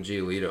thing with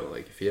Giolito.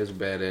 Like if he has a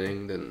bad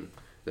inning, then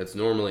that's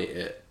normally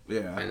it.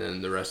 Yeah. And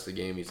then the rest of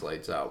the game he's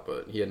lights out.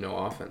 But he had no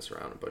offense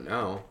around him. But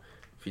now,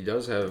 if he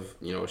does have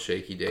a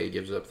shaky day,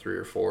 gives up 3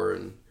 or 4,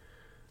 and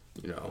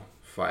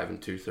 5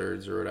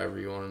 2/3 or whatever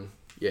you want.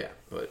 Yeah,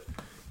 but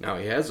now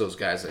he has those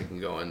guys that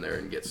can go in there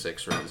and get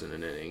 6 runs in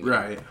an inning.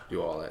 Right. And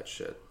do all that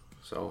shit.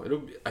 So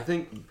I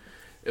think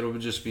it'll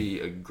just be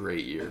a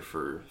great year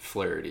for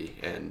Flaherty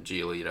and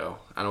Giolito.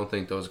 I don't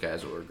think those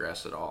guys will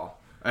regress at all.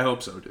 I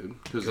hope so, dude.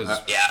 Because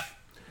Yeah.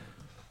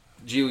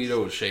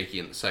 Giolito was shaky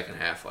in the second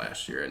half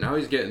last year, and now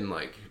he's getting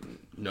like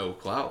no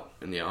clout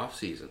in the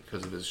offseason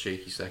because of his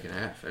shaky second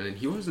half. And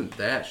he wasn't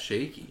that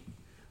shaky,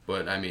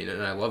 but I mean,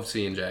 and I love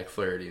seeing Jack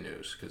Flaherty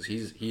news because he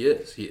is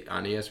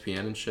on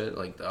ESPN and shit,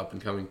 like the up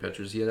and coming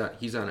pitchers.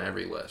 He's on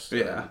every list.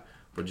 Yeah.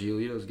 But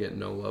Giolito's getting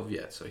no love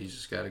yet, so he's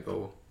just got to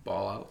go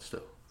ball out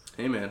still.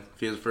 hey, man, if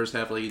he has the first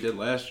half like he did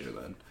last year,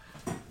 then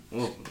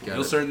Got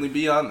he'll it. certainly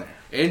be on there.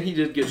 And he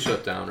did get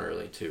shut down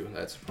early too.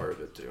 That's part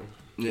of it too.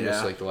 He Yeah.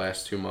 missed like the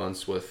last 2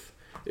 months with.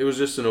 It was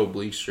just an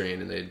oblique strain,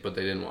 but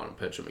they didn't want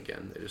to pitch him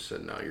again. They just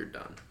said, "No, you're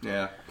done."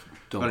 Yeah.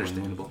 Don't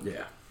Understandable.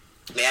 Yeah.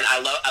 Man, I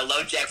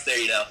love Jack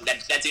Flaherty though.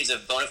 That dude's a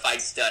bona fide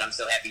stud. I'm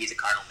so happy he's a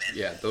Cardinal man.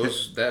 Yeah,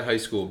 that high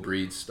school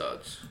breeds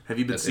studs. Have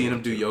you been that they seeing him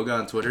went do to. yoga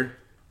on Twitter?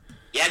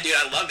 Yeah, dude,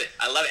 I love it.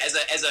 I love it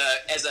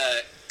as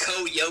a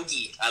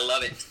co-yogi. I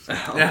love it.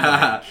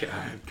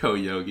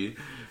 Ko-yogi.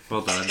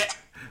 Well done.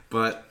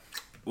 But,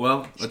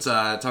 well, let's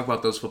talk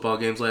about those football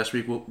games last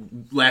week.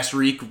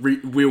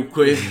 Real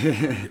quick.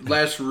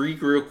 Last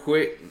week, real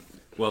quick.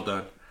 Well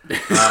done.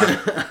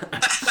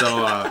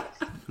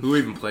 Who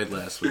even played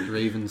last week?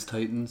 Ravens,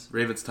 Titans.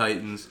 Ravens,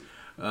 Titans.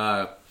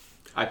 I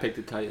picked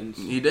the Titans.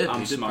 He did. I'm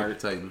He did smart. pick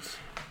the Titans.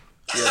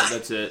 Yeah,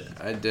 that's it.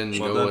 I didn't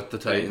Well go done. with the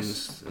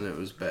Titans, and it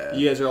was bad.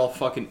 You guys are all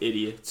fucking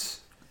idiots.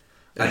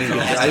 I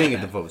didn't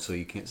get the vote, so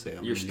you can't say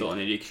I'm You're an still idiot.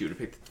 an idiot because you would have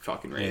picked the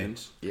fucking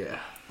Ravens. Yeah,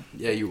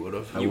 you would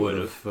have. I You would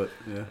would've. have,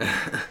 but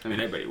yeah. I mean,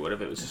 everybody would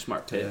have. It was a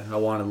smart pick. I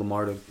wanted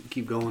Lamar to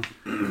keep going.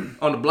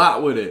 On the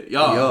block with it.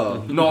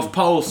 Yo. North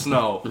Pole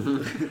snow.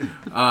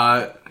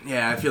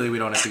 Yeah, I feel like we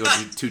don't have to go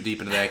too deep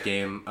into that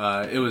game.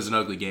 It was an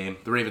ugly game.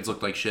 The Ravens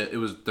looked like shit. It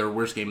was their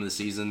worst game of the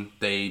season.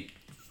 They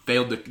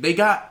They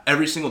got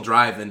every single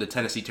drive into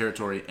Tennessee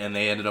territory, and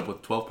they ended up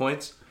with 12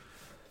 points.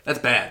 That's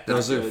bad. That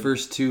was their good.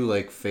 first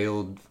 2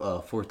 failed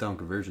 4th down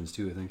conversions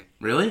too, I think.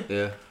 Really?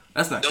 Yeah.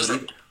 That's not Those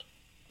good.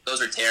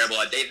 are terrible.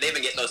 They've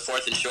been getting those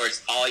 4th and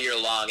shorts all year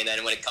long, and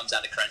then when it comes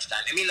down to crunch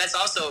time, I mean, that's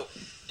also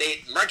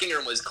Mark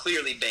Ingram was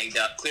clearly banged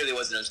up, clearly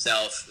wasn't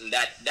himself. And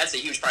that's a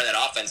huge part of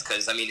that offense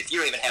because I mean, if you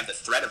don't even have the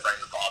threat of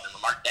running the ball,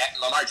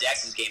 then Lamar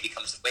Jackson's game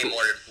becomes way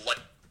more one.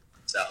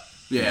 So.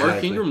 Yeah. Mark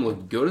Exactly. Ingram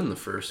looked good in the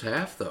first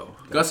half, though.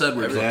 Gus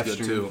Edwards looked After-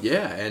 good too.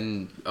 Yeah,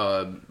 and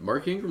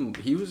Mark Ingram,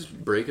 he was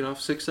breaking off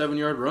 6-7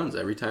 yard runs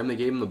every time they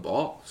gave him the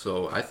ball.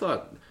 So I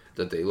thought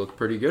that they looked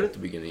pretty good at the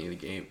beginning of the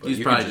game. But He's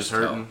you probably could just tell.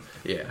 hurting.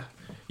 Yeah,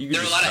 you could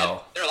There are just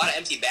tell. a lot of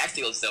empty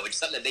backfields though, which is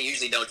something that they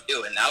usually don't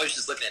do. And I was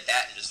just looking at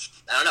that and just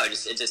I don't know,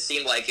 it just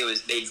seemed like it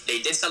was they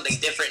did something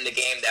different in the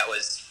game that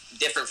was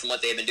different from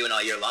what they've been doing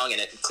all year long,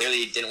 and it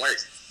clearly didn't work.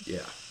 Yeah.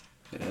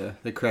 Yeah,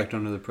 they cracked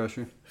under the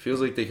pressure.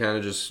 Feels like they kind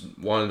of just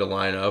wanted to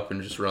line up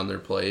and just run their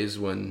plays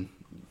when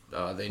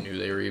they knew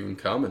they were even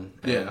coming.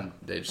 And Yeah.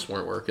 they just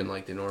weren't working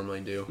like they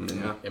normally do. And,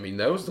 Yeah. I mean,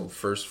 that was the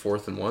first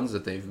 4th and 1s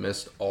that they've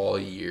missed all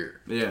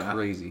year. Yeah.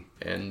 Crazy.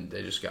 And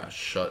they just got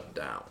shut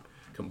down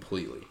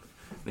completely.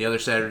 The other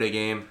Saturday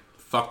game,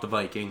 fuck the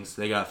Vikings.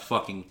 They got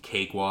fucking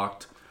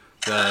cakewalked.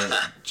 The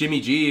Jimmy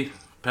G,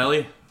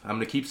 Pelly, I'm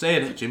gonna keep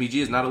saying it. Jimmy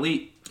G is not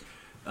elite.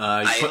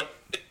 He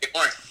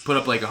put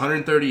up like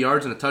 130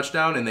 yards and a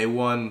touchdown, and they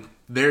won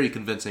very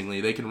convincingly.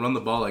 They can run the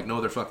ball like no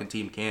other fucking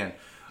team can.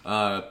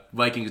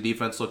 Vikings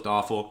defense looked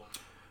awful.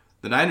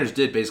 The Niners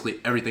did basically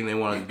everything they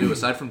wanted to do.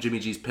 Aside from Jimmy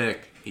G's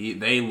pick,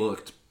 they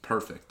looked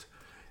perfect.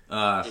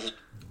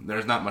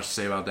 There's not much to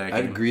say about that game.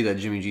 I'd agree that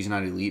Jimmy G's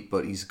not elite,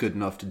 but he's good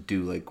enough to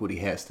do what he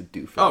has to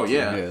do. For Oh, the team.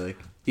 yeah.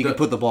 He can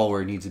put the ball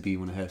where it needs to be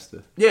when it has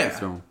to. Yeah, be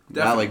thrown. Not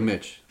definitely. like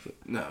Mitch.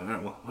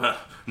 No, well,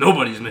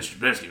 nobody's Mr.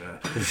 Trubisky,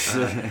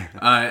 man.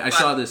 I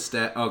saw this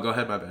stat. Oh, go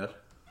ahead, my bad.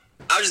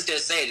 I was just gonna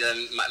say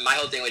my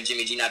whole thing with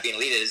Jimmy G not being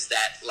elite is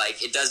that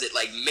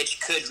Mitch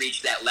could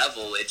reach that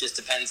level. It just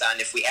depends on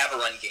if we have a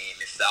run game,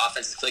 if the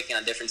offense is clicking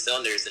on different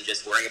cylinders, and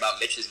just worrying about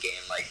Mitch's game.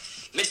 Like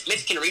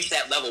Mitch can reach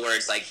that level where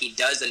it's like he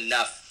does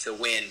enough to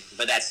win,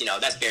 but that's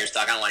Bears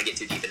talk. I don't want to get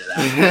too deep into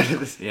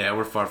that. Yeah,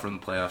 we're far from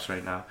the playoffs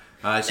right now.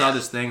 I saw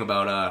this thing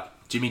about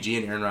Jimmy G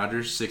and Aaron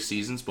Rodgers, 6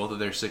 seasons, both of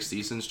their 6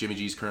 seasons. Jimmy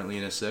G's currently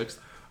in his 6th.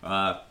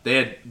 They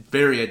had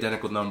very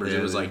identical numbers. Yeah,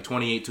 It was they like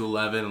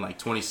 28-11 and like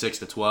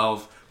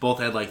 26-12. Both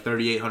had like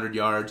 3,800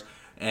 yards,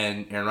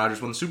 and Aaron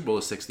Rodgers won the Super Bowl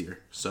his 6th year.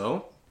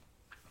 So,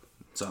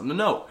 something to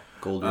note.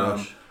 Gold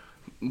Rush.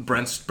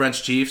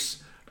 Brent's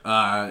Chiefs.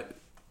 51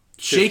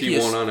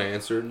 Shakiest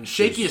unanswered.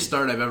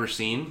 start I've ever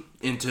seen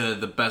into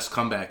the best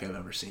comeback I've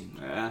ever seen.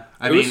 Yeah.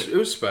 It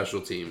was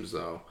special teams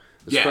though.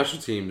 The Yeah. special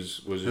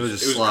teams was It was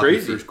just, a it was sloppy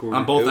crazy first quarter.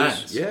 On both It was-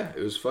 ends. Yeah,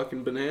 it was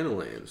fucking banana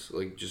lands.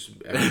 Like just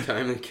every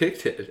time they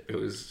kicked it, it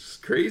was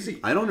crazy.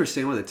 I don't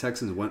understand why the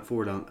Texans went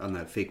for it on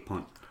that fake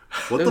punt.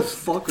 What That the was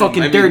fuck?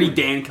 Fucking I mean- Dirty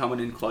Dan coming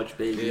in clutch,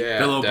 baby. Yeah,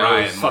 Bill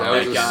O'Brien, that fuck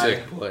was that a guy.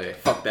 sick play.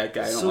 Fuck that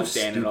guy. I don't So like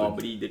Dan at all, stupid.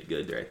 but he did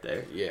good right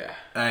there. Yeah,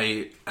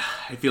 I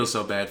feel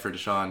so bad for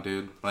Deshaun,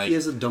 dude. Like, He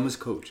has the dumbest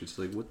coach. It's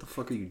like, what the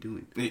fuck are you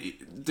doing?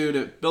 dude,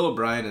 if Bill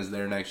O'Brien is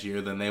there next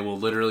year, then they will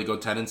literally go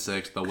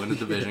 10-6. They'll win the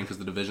division because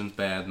the division's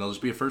bad, and they'll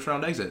just be a first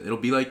round exit. It'll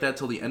be like that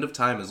till the end of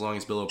time, as long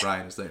as Bill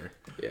O'Brien is there.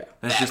 yeah.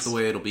 That's just the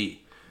way it'll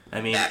be.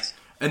 I mean, Facts.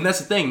 and that's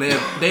the thing.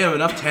 They have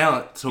enough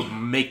talent to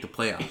make the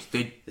playoffs.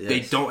 They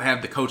Yes. don't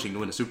have the coaching to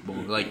win a Super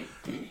Bowl. Like,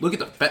 look at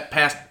the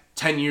past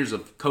 10 years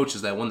of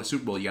coaches that won the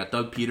Super Bowl. You got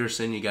Doug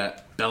Peterson, you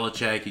got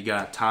Belichick, you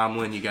got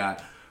Tomlin, you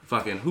got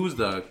fucking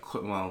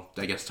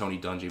I guess Tony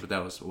Dungy, but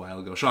that was a while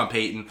ago. Sean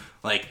Payton.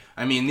 Like,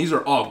 I mean, these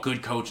are all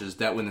good coaches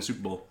that win the Super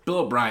Bowl. Bill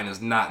O'Brien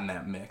is not in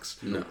that mix.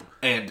 No.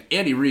 And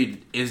Andy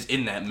Reid is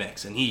in that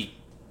mix, and he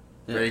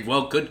very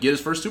well could get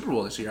his first Super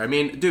Bowl this year. I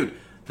mean, dude,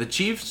 the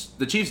Chiefs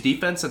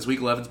defense since Week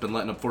 11 has been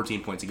letting up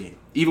 14 points a game,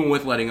 even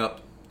with letting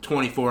up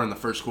 24 in the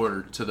first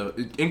quarter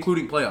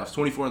including playoffs,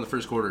 24 in the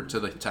first quarter to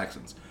the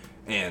Texans,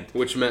 and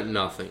Which meant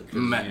nothing. 'Cause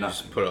Meant you nothing.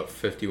 just put up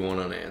 51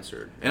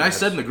 unanswered. I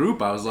said in the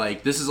group, I was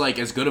like, this is like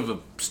as good of a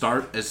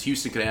start as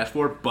Houston could ask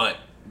for, but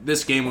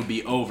this game would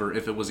be over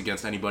if it was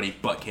against anybody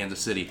but Kansas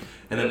City.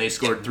 And then they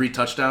scored 3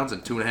 touchdowns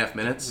in 2.5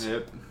 minutes.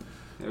 Yep.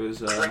 It was.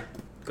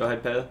 Go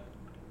ahead, Pedro.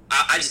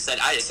 I just said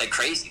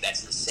crazy.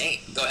 That's insane.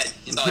 Go ahead.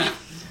 It's all you.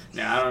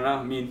 Yeah, I don't know.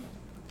 I mean,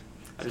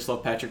 I just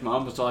love Patrick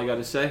Mahomes. That's all I got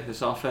to say.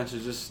 This offense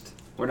is just.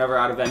 We're never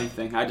out of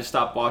anything. I just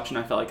stopped watching.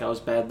 I felt like I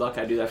was bad luck.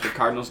 I do that for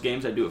Cardinals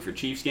games. I do it for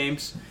Chiefs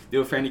games. Do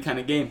it for any kind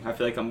of game. I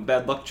feel like I'm a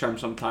bad luck charm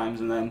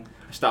sometimes. And then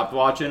I stopped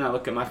watching. I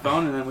look at my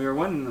phone, and then we were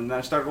winning. And then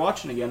I started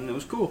watching again, and it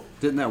was cool.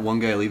 Didn't that one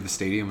guy leave the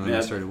stadium and then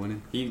Yeah. they started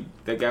winning?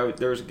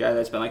 There was a guy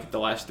that's been like at the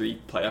last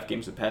 3 playoff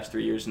games the past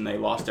 3 years, and they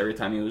lost every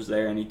time he was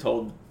there. And he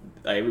told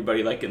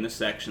everybody like in this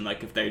section,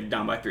 like if they're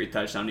down by 3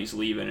 touchdowns, he's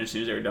leaving. And as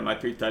soon as they were down by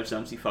 3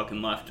 touchdowns, he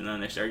fucking left. And then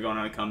they started going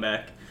on a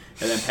comeback.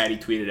 And then Patty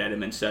tweeted at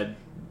him and said,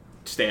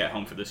 "Stay at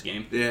home for this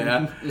game."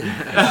 Yeah.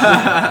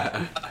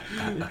 Can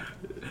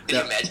you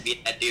imagine being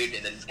that dude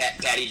and then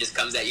Patty just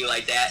comes at you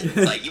like that? It's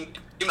like you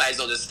might as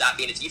well just stop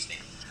being a Chiefs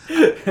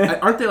fan.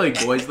 Aren't they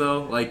like boys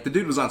though? Like the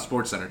dude was on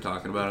SportsCenter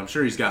talking about it. I'm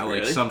sure he's got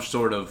like Really? some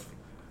sort of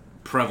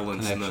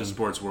prevalence in the Connection.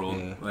 sports world.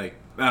 Yeah. Like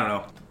I don't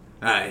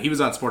know. He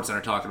was on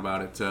SportsCenter talking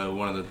about it to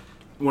one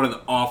of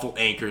the awful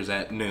anchors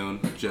at noon,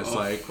 just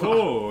like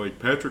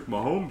Patrick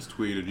Mahomes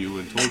tweeted you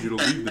and told you to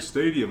leave the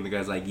stadium. The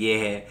guy's like,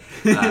 yeah,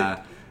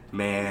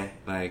 man,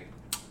 like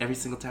every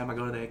single time I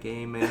go to that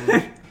game,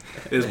 man.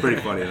 It was pretty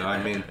funny though.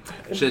 I mean,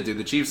 shit, dude,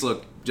 the Chiefs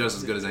look just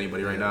as good as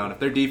anybody right now, and if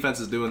their defense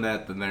is doing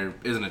that, then there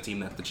isn't a team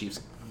that the Chiefs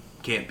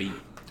can't beat.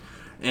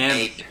 And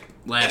Hey,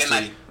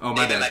 lastly, my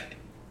bad.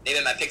 They've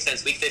been my pick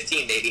since week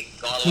 15, baby.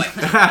 Go all the way.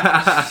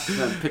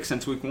 Been picked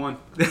since week 1.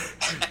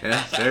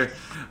 Yeah, fair.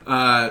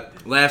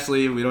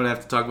 Lastly, we don't have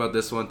to talk about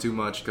this one too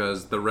much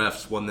because the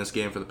refs won this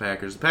game for the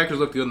Packers. The Packers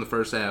looked good in the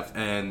first half,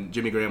 and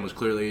Jimmy Graham was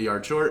clearly a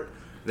yard short.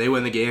 They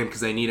win the game because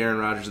they need Aaron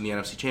Rodgers in the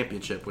NFC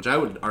Championship, which I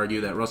would argue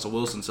that Russell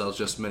Wilson sells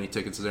just as many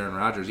tickets as Aaron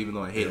Rodgers, even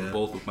though I hate them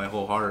both with my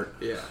whole heart.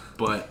 Yeah.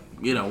 But,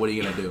 what are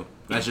you going to do?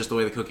 That's just the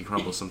way the cookie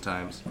crumbles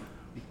sometimes.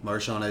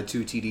 Marshawn had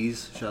 2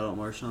 TDs. Shout out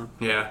Marshawn.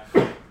 Yeah.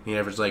 He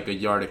averaged like a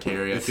yard a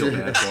carry. I feel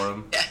bad for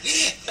him.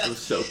 It was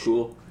so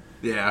cool.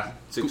 Yeah.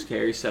 6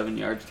 carries, 7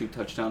 yards, 2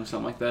 touchdowns,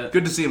 something like that.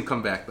 Good to see him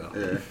come back, though.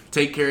 Yeah.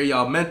 Take care of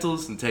y'all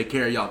mentals and take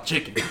care of y'all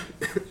chicken.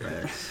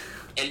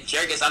 And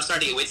Jergus, I'm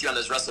starting to get with you on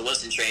this Russell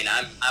Wilson train.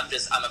 I'm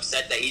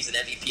upset that he's an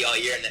MVP all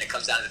year, and then it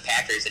comes down to the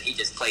Packers, and he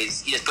just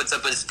puts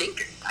up a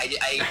stinker. I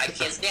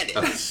can't stand it.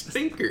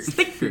 Stinker.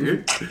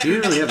 He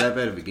didn't really have that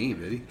bad of a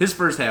game, did he? His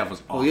first half was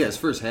awful. Oh, yeah, his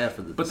first half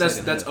of the But that's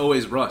second half.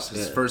 always Russ.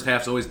 His Yeah. first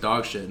half's always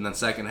dog shit, and then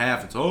second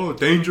half it's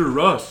danger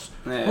Russ.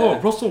 Yeah. Oh,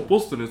 Russell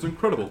Wilson is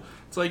incredible.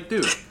 It's like,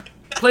 dude,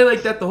 play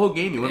like that the whole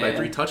game. You win by Yeah.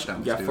 3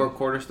 touchdowns. You got dude. 4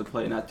 quarters to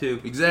play, not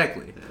 2.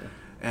 Exactly.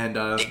 And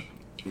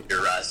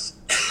You're Russ.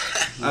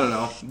 I don't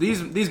know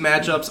these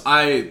matchups.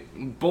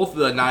 Both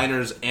the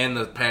Niners and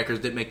the Packers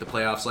didn't make the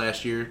playoffs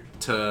last year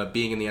to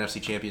being in the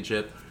NFC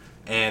Championship,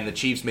 and the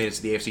Chiefs made it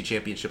to the AFC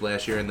Championship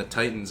last year, and the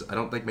Titans I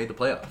don't think made the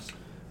playoffs.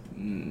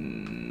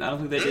 I don't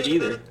think they did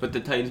either. But the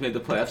Titans made the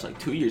playoffs like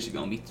 2 years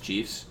ago and beat the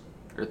Chiefs.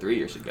 Or 3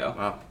 years ago.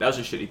 Wow. That was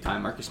a shitty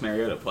time. Marcus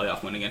Mariota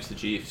playoff win against the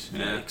Chiefs.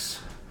 Yeah. Yikes.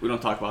 We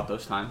don't talk about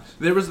those times.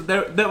 That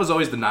was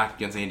always the knock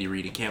against Andy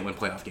Reid. He can't win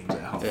playoff games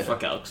at home.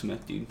 Fuck Alex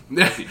Smith, dude.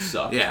 Dude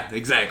sucked. Yeah,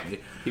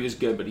 exactly. He was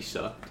good, but he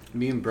sucked.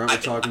 Me and Brent were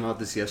talking about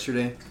this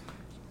yesterday.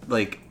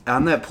 like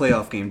on that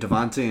playoff game,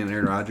 Devontae and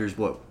Aaron Rodgers,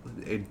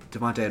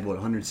 Devontae had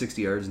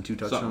 160 yards and 2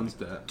 touchdowns.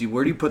 Something like that. Dude,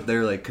 where do you put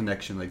their like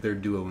connection, like their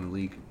duo in the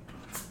league?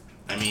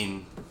 I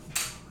mean,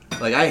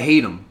 Like I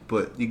hate them,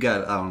 but you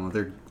got I don't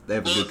know, they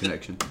have a good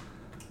connection.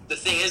 The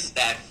thing is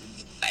that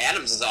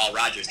Adams is all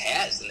Rodgers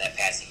has in that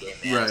passing game,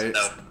 man. Right.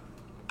 So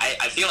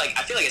I feel like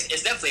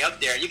it's definitely up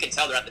there, and you can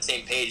tell they're on the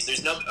same page.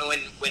 There's no when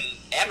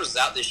Adams was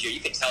out this year, you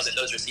can tell that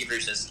those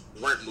receivers just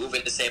weren't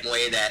moving the same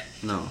way that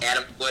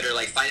Adams would, or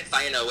like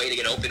finding a way to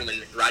get open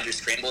when Rodgers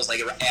scrambles like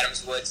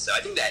Adams would. So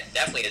I think that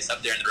definitely is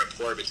up there in the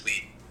rapport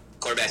between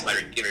quarterbacks and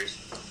wide receivers.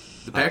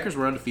 the Packers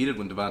were undefeated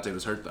when Devontae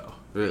was hurt, though.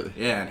 Really?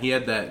 Yeah, and he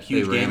had that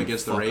huge They ran game the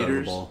against the fuck out of the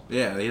Raiders. ball.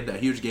 Yeah, they had that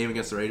huge game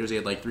against the Raiders. He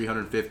had like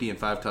 350 and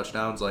 5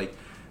 touchdowns. Like,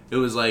 it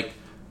was like,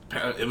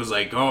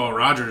 oh,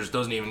 Rodgers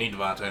doesn't even need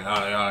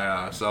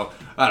Devontae. So,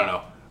 I don't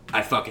know.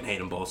 I fucking hate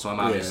them both, so I'm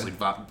obviously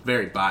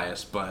very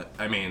biased. But,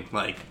 I mean,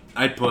 like,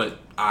 I'd put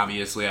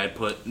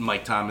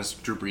Mike Thomas,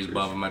 Drew Brees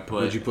above him.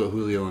 Would you put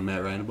Julio and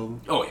Matt Ryan above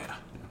him? Oh,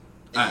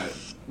 yeah.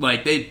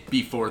 Like, they'd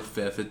be 4th,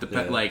 5th. It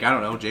depends. Yeah. Like, I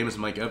don't know, Jameis and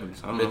Mike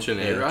Evans. I don't Mitch know.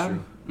 and A-Rod?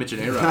 Mitch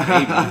and A-Rod,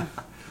 maybe.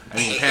 I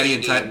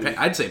mean,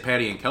 I'd say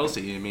Patty and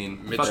Kelsey. I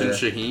mean, Mitch and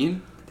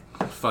Shaheen?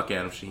 fuck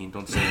Adam Shaheen.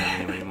 Don't say that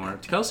name anymore.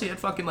 Kelsey had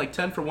fucking like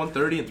 10 for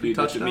 130 and 3 Dude,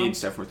 that's what me and touchdowns.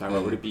 Steph were talking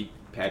about. Would it be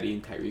Patty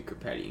and Tyreek or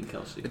Patty and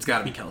Kelsey? It's got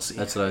to be Kelsey.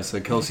 That's what I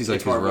said. Kelsey's like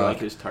It's his Harbaugh, rock. like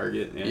his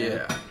target.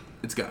 Yeah.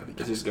 It's got to be Is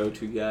Kelsey. his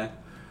go-to guy.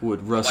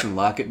 Would Russ and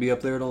Lockett be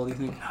up there at all, do you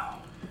think?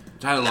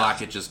 Tyler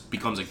Lockett just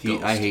becomes a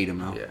ghost. I hate him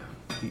now. Yeah.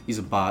 He's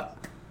a bot.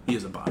 He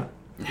is a bot.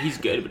 He's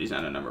good, but he's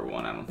not a number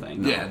one, I don't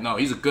think. Yeah, no,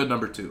 he's a good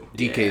number 2.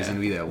 DK is going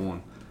to be that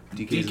one.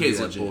 DK's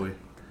that legit. boy.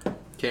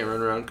 Can't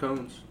run around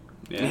cones.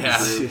 Yeah.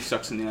 He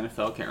sucks in the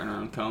NFL, can't run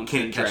around cones.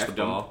 Can't didn't catch the draft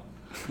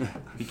him. ball.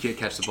 He can't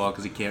catch the ball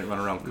because he can't run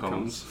around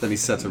cones. Then he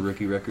sets a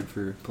rookie record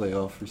for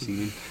playoff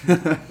receiving.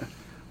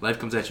 Life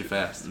comes at you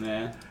fast.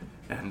 Yeah.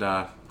 And,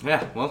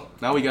 well,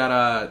 now we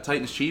got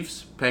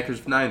Titans-Chiefs,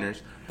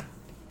 Packers-Niners.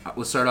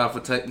 Let's start off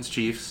with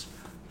Titans-Chiefs.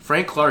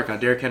 Frank Clark on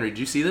Derrick Henry. Did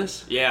you see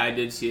this? Yeah, I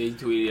did see it. He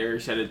tweeted or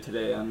said it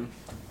today on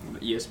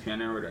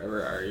ESPN or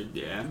whatever.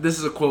 Yeah. This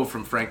is a quote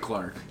from Frank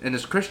Clark. And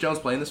is Chris Jones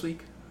playing this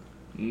week?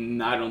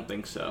 I don't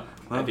think so.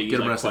 Well, I think get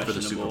he's him like rested for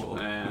the Super questionable.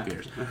 Bowl. Yeah. Who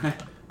cares?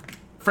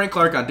 Frank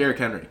Clark on Derrick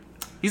Henry.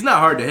 He's not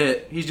hard to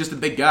hit. He's just a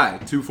big guy.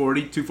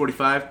 240,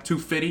 245,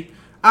 250.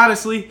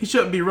 Honestly, he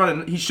should be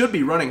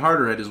running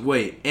harder at his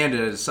weight and at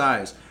his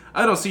size.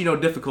 I don't see no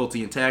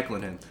difficulty in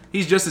tackling him.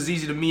 He's just as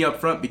easy to me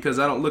up front because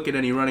I don't look at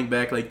any running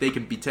back like they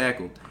can be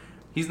tackled.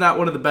 He's not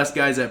one of the best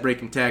guys at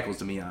breaking tackles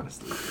to me,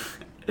 honestly.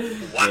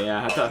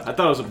 Yeah, I thought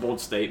it was a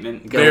bold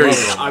statement. Very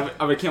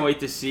I can't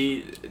wait to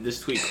see this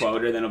tweet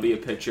quoted. Then it'll be a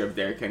picture of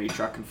Derrick Henry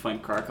trucking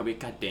Frank Clark. I'll be,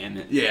 God damn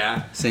it.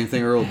 Yeah, Same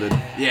thing Earl did.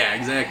 yeah,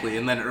 exactly.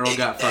 And then Earl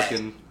got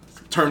fucking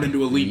turned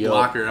into a lead Yup.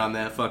 blocker on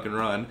that fucking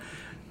run.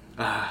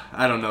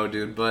 I don't know,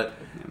 dude, but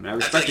I mean, I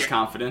respect the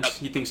confidence.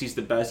 He thinks he's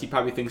the best. He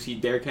probably thinks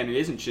Derrick Henry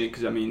isn't shit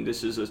because, I mean,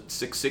 this is a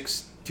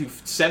 6'6",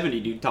 270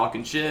 dude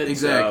talking shit.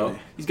 Exactly. So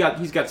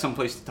he's got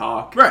someplace to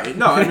talk. right.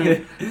 No, I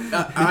mean,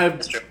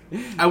 That's true.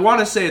 I want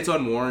to say it's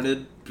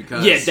unwarranted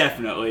because Yeah,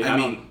 definitely. I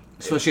mean,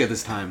 Especially at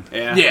this time.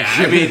 yeah. yeah,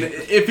 I mean,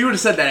 if you would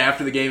have said that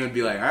after the game, it'd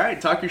be like, all right,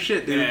 talk your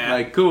shit, dude. Yeah.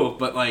 Like, cool.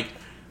 But like,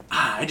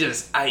 I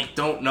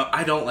don't know.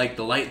 I don't like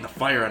the light and the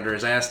fire under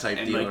his ass type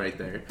And, deal like, right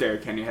there.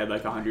 Derrick Henry had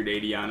like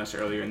 180 on us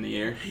earlier in the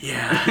year.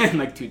 Yeah. And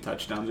like 2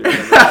 touchdowns or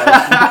whatever.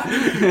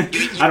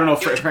 I don't know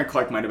if Frank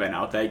Clark might have been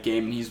out that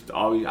game. And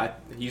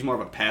he's more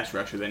of a pass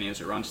rusher than he is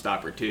a run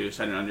stopper too.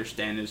 So I didn't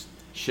understand his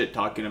shit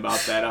talking about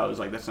that. I was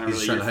like, that's not He's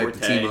really trying your to hype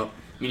forte. the team up.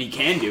 I mean, he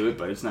can do it,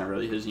 but it's not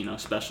really his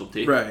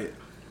specialty. Right.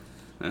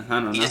 I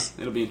don't know. Yes.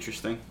 It'll be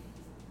interesting.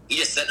 He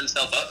just set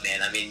himself up,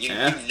 man. I mean, you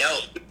know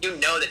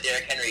that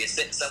Derrick Henry is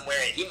sitting somewhere,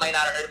 and he might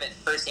not have heard of it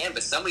firsthand,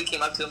 but somebody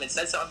came up to him and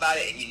said something about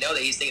it, and you know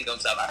that he's thinking to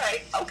himself, all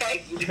right,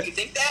 okay, you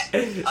think that?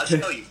 I'll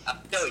show you.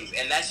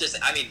 And that's just,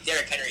 I mean,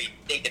 Derrick Henry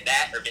thinking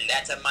that, or in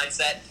that type of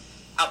mindset,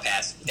 I'll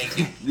pass. Thank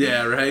you.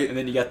 Yeah. Right. And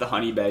then you got the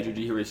honey badger.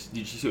 Did you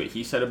see what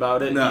he said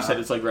about it? No. He said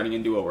it's like running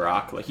into a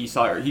rock. Like he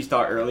saw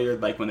earlier,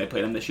 like when they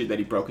played him this year, that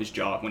he broke his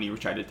jaw when he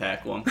tried to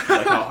tackle him.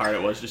 Like how hard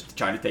it was just to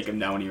try to take him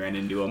down when he ran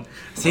into him.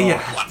 See,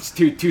 yeah. It's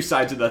two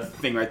sides of the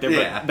thing right there.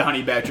 Yeah. But the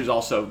honey badger's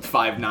also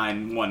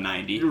 5'9",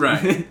 190.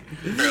 Right.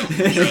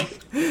 True.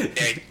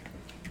 Very.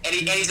 And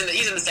he's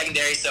in the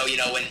secondary, so you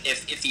know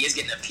if he is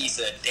getting a piece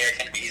of Derrick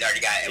Henry, he's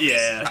already got it.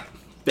 Yeah.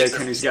 Derrick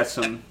Henry's got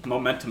some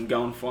momentum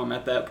going for him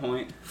at that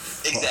point.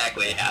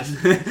 Exactly.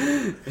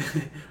 Yeah.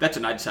 That's a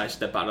nice side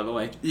step out of the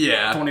way.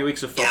 Yeah. 20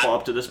 weeks of football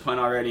up to this point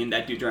already, and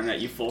that dude's running at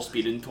you full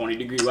speed in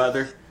 20-degree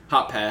weather.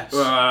 Hot pass.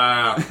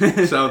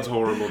 Sounds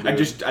horrible, dude.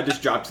 I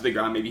just dropped to the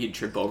ground. Maybe he'd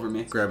trip over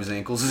me. Grab his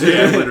ankles.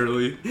 Yeah,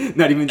 literally.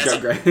 Not even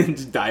just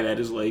dive at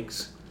his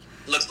legs.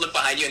 Look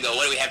behind you and go,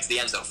 what do we have to the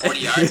end zone? 40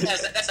 yards?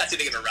 That's not too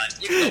big of a run.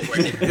 You can go for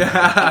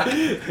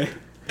it.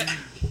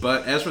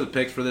 But as for the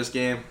picks for this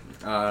game,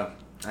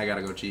 I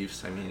gotta go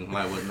Chiefs. I mean,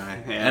 why wouldn't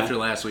I? Yeah. After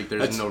last week, there's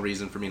That's- no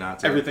reason for me not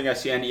to. Everything I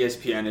see on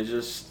ESPN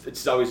is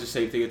it's always the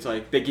same thing. It's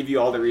like they give you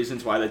all the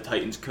reasons why the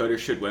Titans could or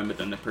should win, but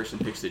then the person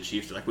picks the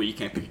Chiefs. They're like, well, you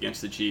can't pick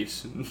against the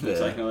Chiefs. It's Yeah.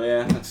 like, oh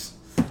yeah, that's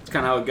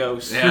kind of how it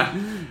goes. Yeah.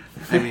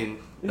 I mean,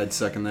 I'd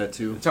second that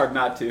too. It's hard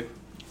not to.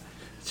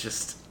 it's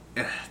just,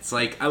 it's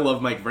like, I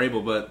love Mike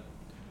Vrabel, but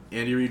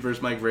Andy Reid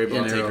versus Mike Vrabel, In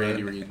I'll take Arrowhead.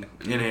 Andy Reid.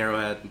 In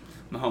Arrowhead.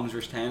 Mahomes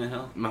versus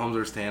Tannehill. Mahomes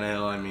versus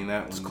Tannehill, I mean,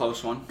 that It's a one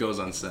close one. goes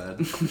unsaid.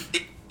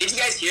 Did you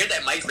guys hear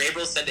that Mike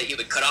Vrabel said that he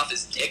would cut off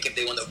his dick if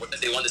they won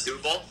the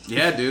Super Bowl?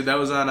 Yeah, dude, that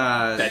was on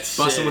That's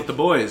Bussin' sick. with the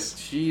Boys.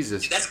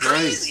 Jesus That's Christ.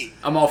 crazy.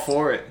 I'm all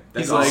for it.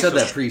 That's He's I like- said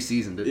that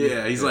preseason, didn't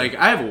Yeah, he's like,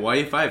 I have a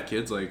wife, I have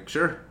kids, like,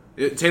 sure.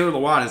 Taylor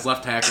Lewan, his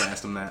left tackle,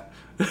 asked him that.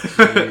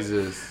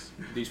 Jesus.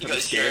 He's probably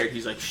scared.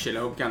 He's like, shit, I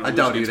hope kind I of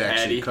doubt he'd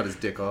actually cut his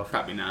dick off.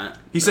 Probably not.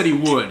 He said he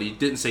would. He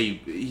didn't say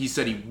he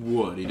said he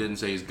would. He didn't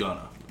say he's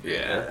gonna.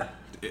 Yeah.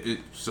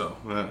 So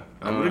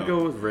I'm gonna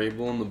go with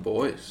Vrabel and the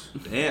boys.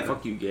 Damn.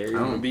 Fuck you, Gary.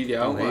 I'm gonna be the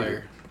don't hate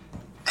outlier.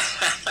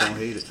 Don't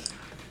hate it.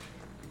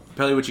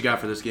 Pelly, what you got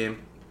for this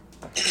game?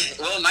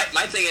 Well,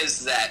 my thing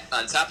is that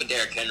on top of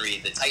Derrick Henry,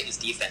 the Titans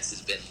defense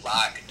has been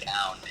locked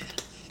down, man.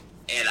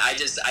 And I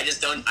just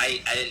don't,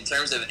 in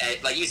terms of,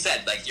 like you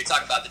said, like you're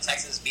talking about the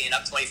Texans being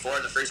up 24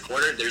 in the first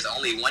quarter, there's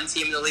only one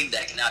team in the league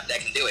that can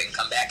do it and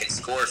come back and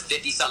score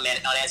 50-something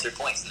unanswered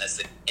points, and that's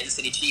the Kansas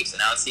City Chiefs.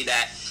 And I don't see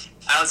that.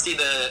 I don't see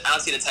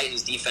the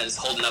Titans defense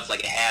holding up like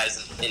it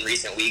has in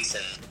recent weeks,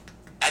 and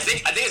I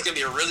think it's gonna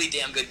be a really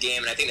damn good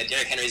game, and I think that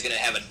Derrick Henry is gonna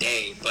have a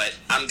day, but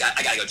I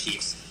gotta go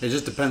Chiefs. It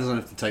just depends on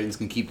if the Titans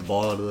can keep the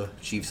ball out of the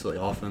Chiefs'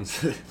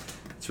 offense.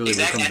 It's really what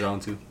it comes down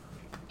to.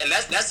 And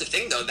that's the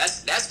thing, though.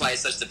 That's why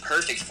it's such the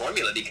perfect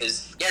formula,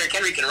 because Derrick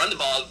Henry can run the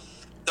ball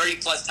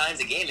 30-plus times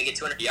a game and get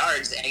 200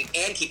 yards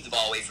and keep the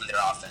ball away from their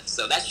offense.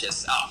 So that's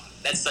just,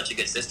 that's such a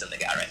good system they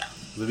got right now.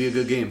 It'll be a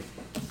good game.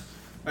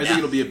 I think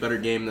it'll be a better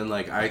game than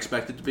like I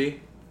expect it to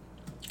be.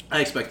 I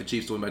expect the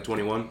Chiefs to win by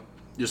 21.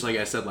 Just like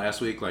I said last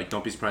week, like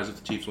don't be surprised if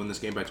the Chiefs win this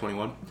game by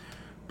 21.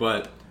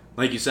 But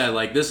like you said,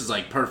 like this is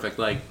like perfect.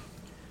 Like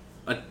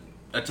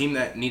a team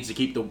that needs to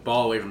keep the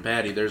ball away from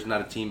Patty, there's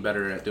not a team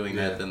better at doing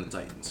that than the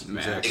Titans.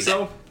 Exactly.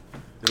 So,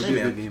 It'll Hey, be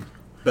a man. good game.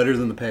 Better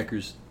than the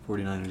Packers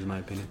 49ers, in my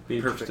opinion. be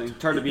interesting.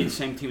 It's hard to beat the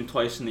same team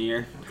twice in the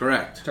year.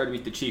 Correct. It's hard to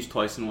beat the Chiefs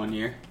twice in 1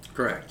 year.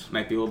 Correct.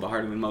 Might be a little bit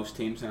harder than most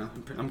teams now.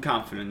 I'm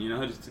confident, you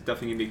know. It's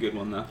definitely going to be a good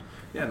one, though.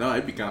 Yeah, no,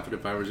 I'd be confident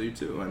if I was you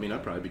too. I mean,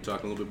 I'd probably be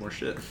talking a little bit more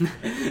shit.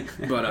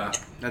 But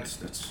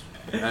that's.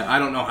 I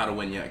don't know how to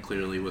win yet.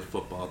 Clearly with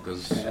football,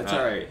 because that's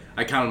all right.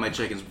 I counted my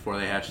chickens before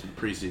they hatched in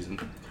the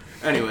preseason.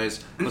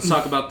 Anyways, let's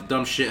talk about the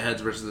dumb shitheads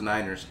versus the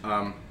Niners.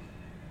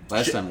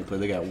 Last time they played,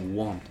 they got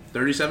whomped.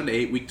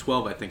 37-8, week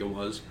 12, I think it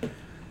was.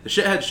 The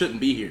shitheads shouldn't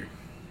be here,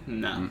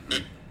 No.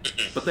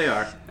 but they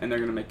are. And they're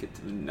going to make it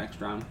to the next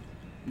round.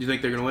 You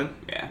think they're gonna win?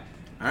 Yeah.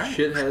 All right.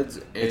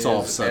 Shitheads It's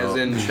all set as up.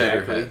 in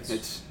Exactly.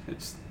 cheddarheads.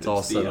 It's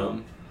all set up.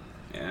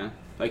 Yeah.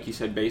 Like you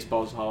said,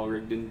 baseball's all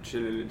rigged and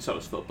shit, and so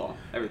is football.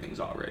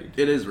 Everything's all rigged.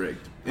 It is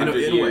rigged. In a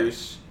 100 way.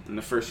 years, and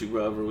the first Super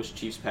Bowl ever was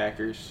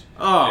Chiefs-Packers.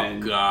 Oh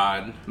and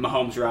God.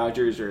 Mahomes,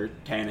 Rodgers, or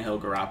Tannehill,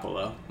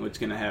 Garoppolo. What's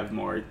going to have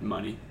more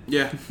money?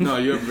 Yeah. No,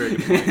 you have a very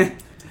good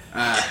point.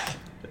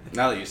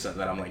 Now that you said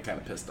that, I'm like kind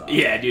of pissed off.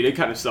 Yeah, dude, it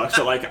kind of sucks.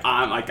 So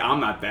I'm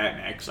not that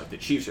mad because like the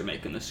Chiefs are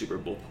making the Super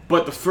Bowl,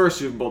 but the first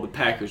Super Bowl the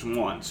Packers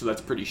won, so that's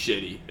pretty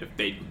shitty if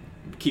they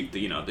keep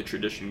the the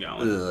tradition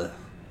going. Ugh.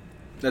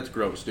 That's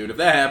gross, dude. If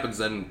that happens,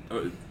 then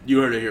you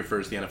heard it here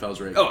first. The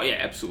NFL's rigged. Oh yeah,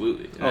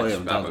 absolutely. Oh, That's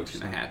yeah, about what's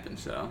 1000%. gonna happen.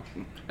 So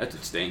that's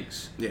what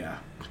stinks. Yeah.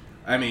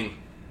 I mean,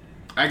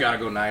 I gotta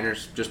go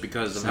Niners just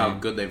because of how Same.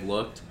 good they've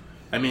looked.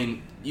 I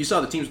mean, you saw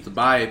the teams with the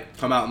bye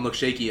come out and look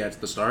shaky at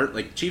the start.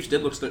 Like, Chiefs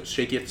did look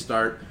shaky at the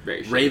start.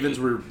 Very shaky.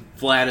 Ravens were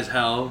flat as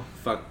hell.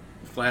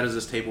 Flat as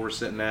this table we're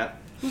sitting at.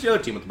 Who's the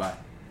other team with the bye?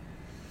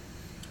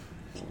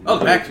 Oh,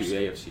 the Packers.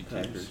 AFC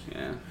Packers.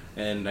 Yeah.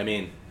 And, I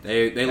mean,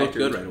 they looked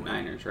good Packers, right away.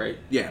 Niners, right?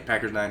 Yeah,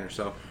 Packers-Niners.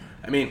 So,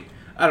 I mean,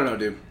 I don't know,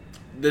 dude.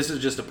 This is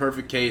just a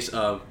perfect case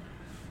of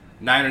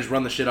Niners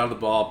run the shit out of the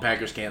ball,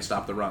 Packers can't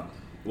stop the run.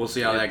 We'll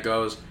see how that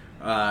goes.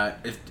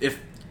 If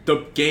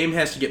the game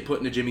has to get put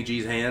into Jimmy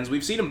G's hands,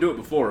 we've seen him do it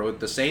before with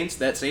the Saints.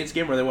 That Saints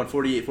game where they won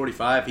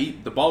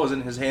 48-45, the ball was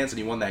in his hands and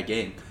he won that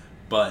game.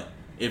 But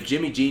if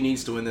Jimmy G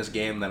needs to win this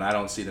game, then I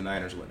don't see the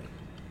Niners winning.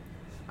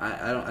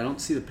 I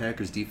don't see the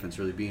Packers defense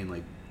really being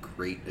like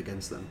great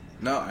against them.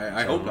 No,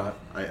 I hope not.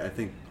 I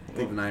think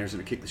the Niners are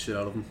gonna kick the shit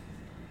out of them.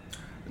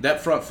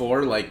 That front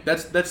four, like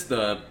that's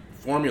the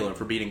formula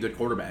for beating good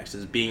quarterbacks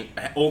is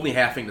only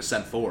having to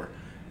send four,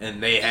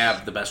 and they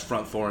have the best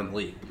front four in the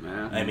league.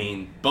 Yeah. I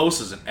mean,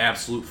 Bosa's an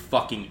absolute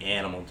fucking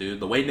animal, dude.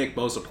 The way Nick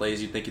Bosa plays,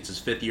 you'd think it's his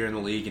 5th year in the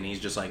league, and he's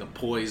just like a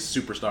poised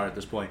superstar at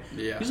this point.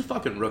 Yeah. He's a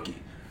fucking rookie.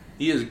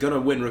 He is gonna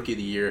win Rookie of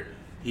the Year.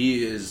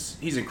 He's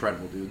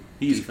incredible, dude.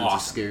 He's Defense awesome.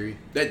 is scary.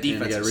 That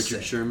defense And you got is Richard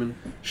sick. Sherman.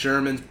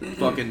 Sherman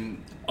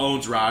fucking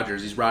owns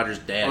Rodgers. He's Rodgers'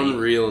 daddy.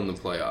 Unreal in the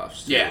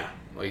playoffs. too. Yeah.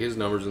 Like, his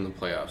numbers in the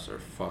playoffs are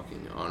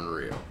fucking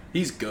unreal.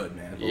 He's good,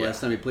 man. The last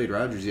time he played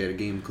Rodgers, he had a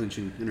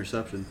game-clinching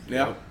interception.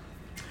 Yeah.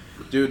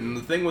 Dude, and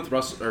the thing with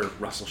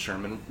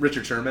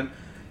Richard Sherman,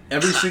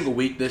 every single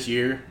week this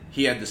year,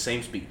 he had the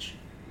same speech.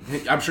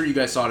 I'm sure you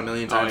guys saw it a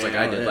million times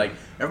I did. yeah. Like,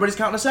 everybody's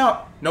counting us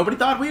out. Nobody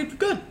thought we were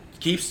good.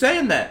 Keep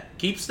saying that.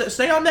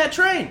 Stay on that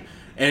train.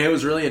 And it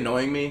was really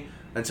annoying me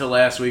until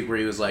last week where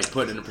he was, like,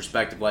 putting it in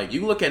perspective. Like,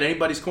 you look at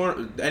anybody's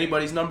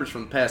numbers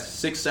from the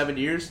past 6-7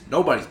 years,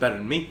 nobody's better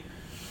than me.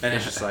 And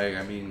it's just like,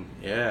 I mean,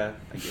 yeah,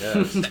 I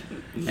guess.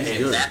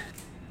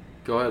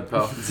 Go ahead,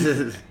 pal.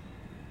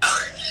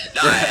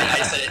 No,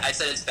 I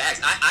said it's facts.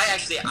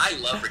 I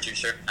love Richard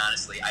Sherman,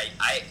 honestly.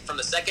 I from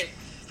the second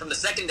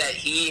that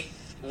he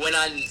went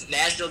on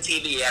national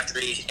TV after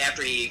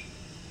he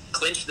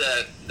clinched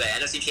the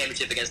NFC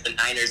Championship against the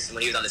Niners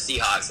when he was on the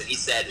Seahawks, and he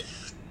said,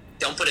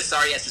 "Don't put a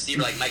sorry ass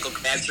receiver like Michael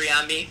Crabtree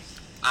on me."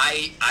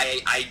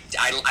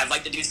 I'd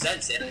like the dude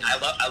since, and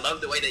I love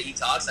the way that he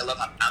talks. I love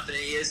how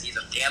confident he is. He's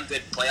a damn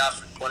good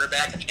playoff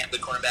cornerback, a damn good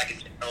cornerback in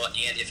general.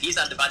 And if he's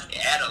on Devontae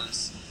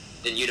Adams,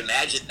 then you'd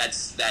imagine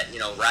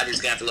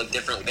Rodgers gonna have to look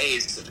different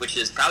ways, which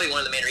is probably one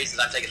of the main reasons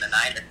I'm taking the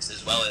Niners,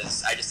 as well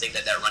as I just think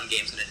that run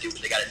game's gonna do what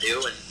they gotta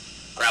do, and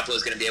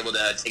Garoppolo's gonna be able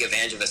to take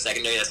advantage of a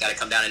secondary that's gotta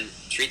come down and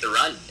treat the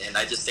run. And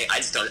I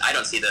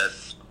don't see the.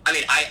 I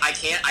mean, I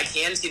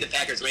can see the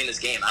Packers winning this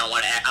game. I don't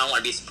want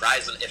to be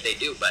surprised if they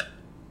do, but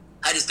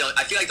I just don't.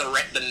 I feel like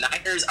the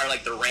Niners are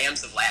like the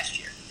Rams of last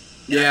year.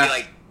 And Yeah. I feel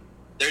like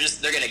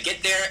they're gonna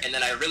get there, and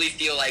then I really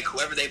feel like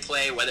whoever they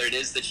play, whether it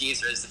is the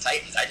Chiefs or it's the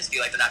Titans, I just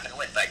feel like they're not gonna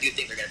win. But I do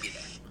think they're gonna be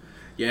there.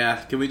 Yeah,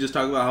 can we just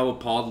talk about how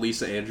appalled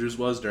Lisa Andrews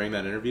was during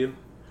that interview?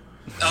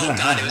 Oh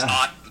God, it was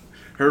awesome.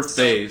 Her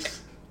face,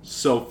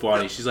 so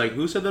funny. She's like,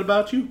 "Who said that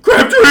about you?"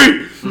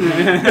 Crabtree. Put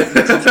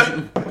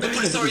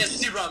a sorry ass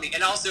receiver on me.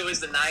 And also, it was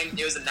the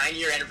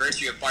 9-year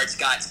anniversary of Bart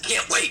Scott's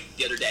 "Can't Wait"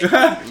 the other day.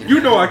 You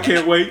know I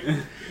can't wait.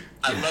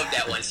 I love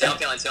that one. Sal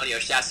Palantonio,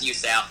 shouts to you,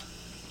 Sal.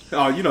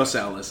 Oh, you know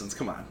Sal listens.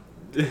 Come on.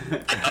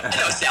 I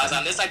know Sal's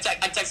on this. I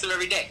text him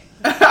every day.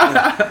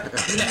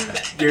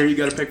 Gary, you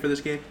got a pick for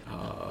this game?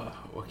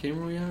 What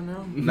game are we on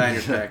now?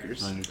 Niners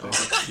Packers.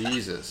 Oh,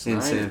 Jesus.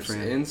 In San Niners.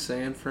 Fran. In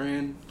San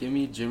Fran. Give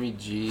me Jimmy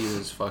G and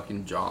his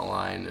fucking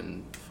jawline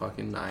and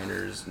fucking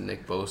Niners.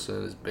 Nick Bosa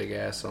and his big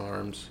ass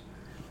arms.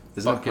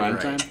 Is that Fucking prime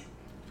right. time?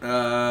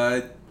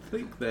 I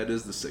think that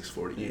is the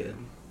 6:40 game. Yeah.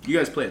 You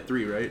guys play at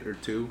 3, right? Or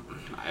 2?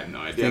 I have no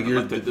idea. I haven't Figured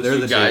looked at this they're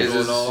week. the Guys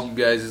Jags. is, you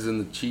guys is in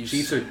the Chiefs.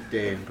 Chiefs are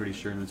day, I'm pretty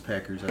sure, and it's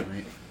Packers at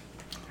night.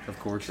 Of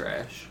course.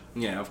 trash.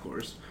 Yeah, of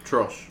course.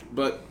 Trush.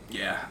 But,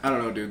 yeah, I don't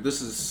know, dude.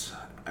 This is...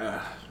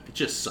 it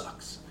just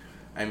sucks.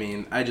 I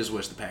mean, I just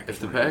wish the Packers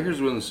If the were in.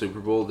 Packers win the Super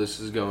Bowl, this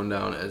is going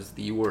down as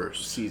the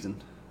worst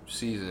Season.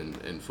 season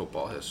in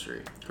football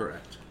history.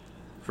 Correct.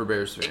 For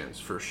Bears fans,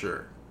 for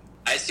sure.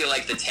 I just feel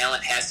like the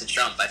talent has to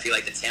trump. I feel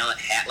like the talent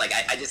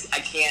I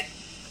can't.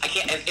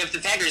 If the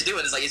Packers do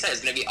it, it's like you said,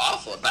 it's going to be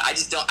awful. But I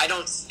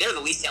don't. They're the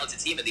least talented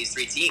team of these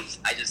 3 teams.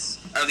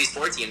 Or these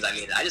 4 teams. I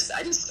mean,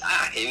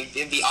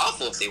 it'd be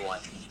awful if they won.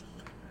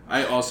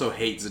 I also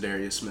hate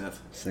Zadarius Smith.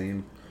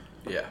 Same.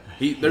 Yeah.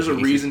 There's a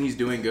reason he's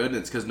doing good, and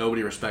it's because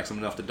nobody respects him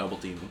enough to double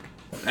team him.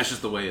 That's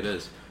just the way it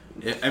is.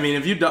 I mean,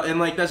 if you and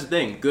like that's the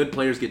thing, good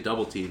players get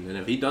double teamed, and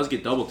if he does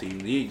get double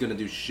teamed, he ain't gonna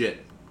do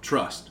shit.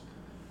 Trust,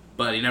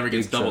 but he never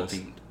gets Big double trust.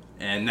 teamed,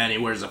 and then he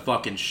wears a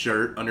fucking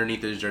shirt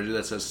underneath his jersey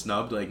that says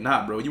snubbed. Like,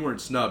 nah, bro, you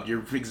weren't snubbed.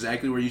 You're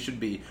exactly where you should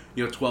be.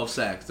 You know, 12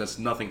 sacks. That's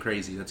nothing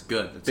crazy. That's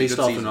good. That's Based a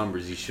good off season. the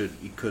numbers,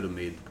 he could have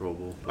made the Pro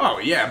Bowl. Oh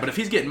yeah, but if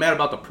he's getting mad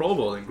about the Pro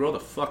Bowl, then grow the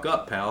fuck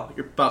up, pal.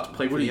 You're about to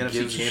play for Nobody the NFC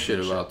gives a Championship.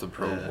 shit about the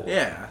Pro Yeah. Bowl.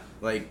 Yeah,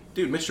 like,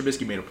 dude, Mitch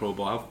Trubisky made a Pro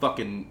Bowl.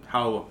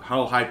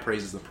 How high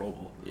praise is the Pro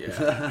Bowl?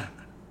 Yeah.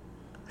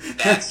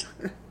 Facts.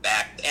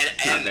 Fact.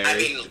 And Not I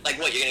very. mean, like,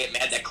 what, you're going to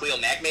get mad that Khalil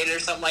Mack made it or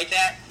something like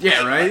that? Yeah,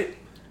 Like, right?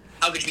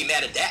 How could you be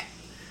mad at that?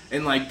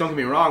 And, like, don't get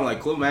me wrong,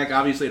 like, Khalil Mack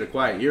obviously had a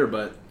quiet year,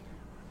 but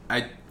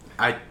I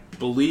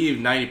believe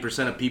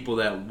 90% of people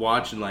that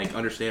watch and, like,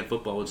 understand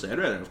football would say, I'd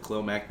rather have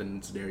Khalil Mack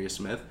than Darius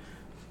Smith.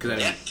 Because, I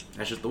mean, Yeah.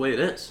 that's just the way it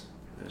is.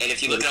 And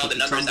if you look at all the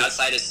numbers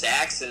outside of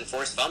sacks and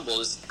forced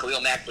fumbles,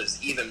 Khalil Mack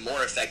was even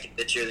more effective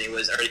this year than he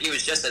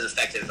was just as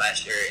effective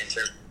last year in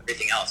terms of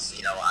everything else,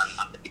 you know,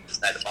 on the defensive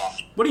side of the ball.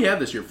 What do you have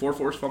this year? 4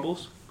 forced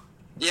fumbles?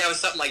 Yeah, it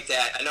was something like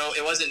that. I know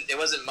it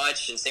wasn't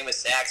much, and same with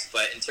sacks,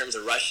 but in terms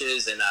of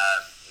rushes and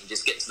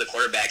just getting to the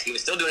quarterback, he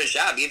was still doing his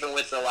job, even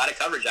with a lot of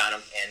coverage on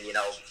him. And you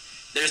know,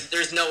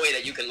 there's no way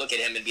that you can look at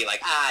him and be like,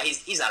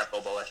 he's not a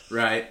Pro Bowler.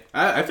 Right.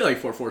 I feel like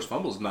 4 forced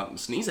fumbles is nothing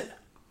to sneeze at.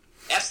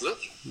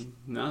 Absolutely.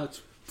 No,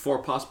 it's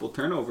 4 possible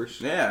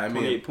turnovers. Yeah, I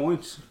mean, 28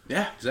 points.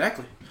 yeah,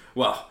 exactly.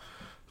 Well,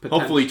 Potential.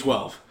 hopefully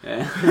 12. Yeah.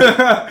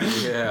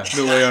 Yeah.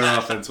 The way our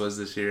offense was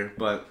this year.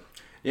 But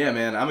yeah,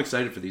 man, I'm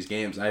excited for these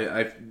games.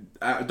 I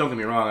don't get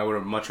me wrong, I would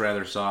have much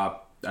rather saw,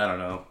 I don't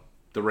know,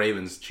 the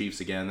Ravens Chiefs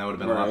again. That would have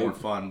been a lot Right. more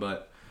fun.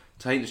 But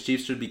Titans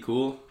Chiefs should be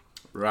cool.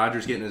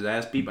 Rodgers getting his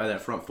ass beat by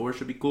that front four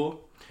should be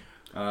cool.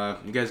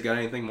 You guys got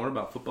anything more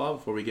about football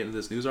before we get into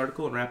this news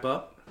article and wrap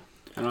up?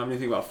 I don't have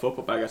anything about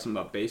football, but I got something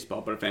about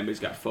baseball. But if anybody's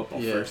got football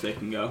Yeah. first, they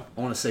can go.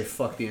 I want to say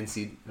fuck the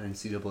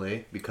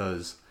NCAA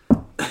because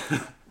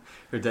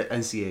or the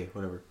NCAA,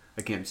 whatever.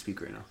 I can't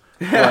speak right now.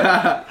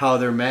 but how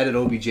they're mad at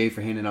OBJ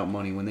for handing out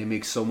money when they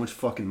make so much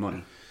fucking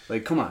money.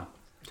 Like, come on.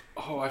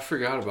 Oh, I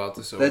forgot about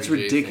this. That's OBJ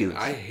ridiculous.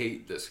 Thing. I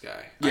hate this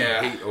guy. Yeah.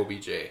 I hate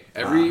OBJ.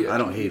 I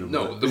don't hate him.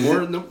 No, but-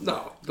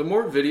 the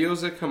more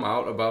videos that come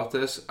out about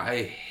this,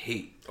 I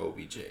hate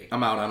OBJ.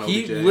 I'm out on OBJ.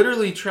 He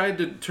literally tried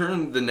to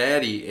turn the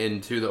Natty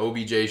into the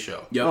OBJ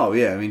show. Yep. Oh,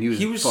 yeah. I mean,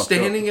 he was fucked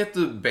standing up. at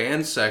the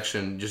band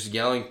section just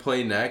yelling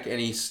play neck, and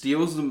he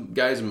steals the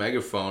guy's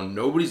megaphone.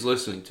 Nobody's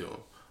listening to him.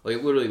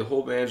 Like, literally, the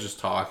whole band's just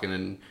talking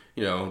and,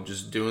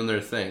 just doing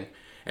their thing.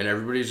 And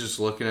everybody's just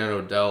looking at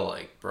Odell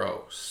like,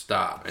 bro,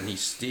 stop. And he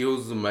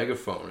steals the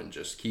megaphone and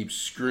just keeps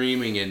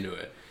screaming into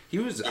it. He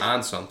was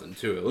on something,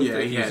 too. It looked Yeah,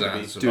 like he he was had to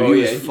on be. some Dude,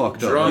 he was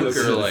fucked up. drunk He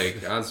or,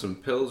 was- on some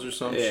pills or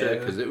some Yeah. shit,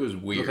 because it was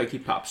weird. Looked like he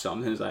popped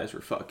something. His eyes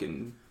were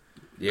fucking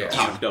yeah.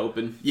 cocked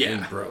open.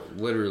 And, bro,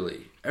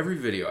 literally, every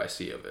video I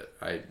see of it,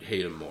 I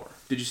hate him more.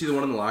 Did you see the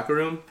one in the locker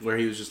room where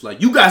he was just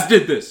like, "You guys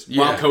did this,"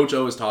 while Yeah. Coach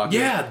O was talking?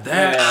 Yeah,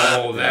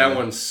 that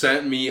one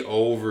sent me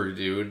over,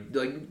 dude.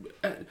 Like,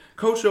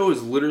 Coach O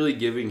is literally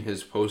giving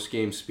his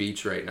post-game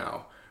speech right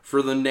now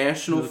for the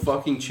national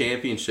fucking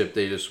championship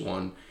they just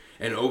won,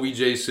 and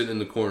OBJ's sitting in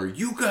the corner.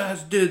 You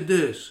guys did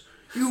this.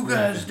 You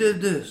guys did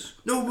this.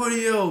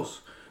 Nobody else.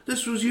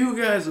 This was you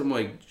guys. I'm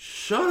like,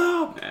 shut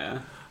up. Yeah.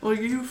 Like,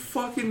 are you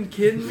fucking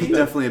kidding me?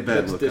 Definitely a bad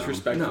That's look. on him.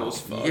 disrespectful No,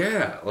 as fuck.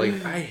 yeah,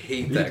 like I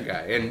hate that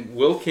guy. And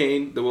Will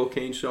Kane, the Will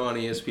Kane show on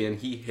ESPN,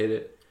 he hit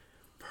it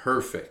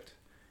perfect.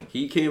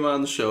 He came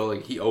on the show,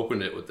 like he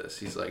opened it with this.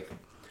 He's like,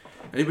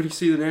 "Anybody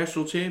see the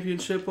national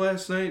championship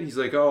last night?" He's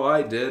like, "Oh,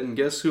 I did." And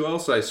guess who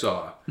else I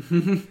saw?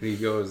 And he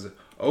goes,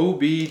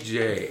 "OBJ,"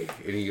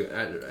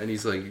 and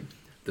he's like,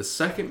 the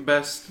second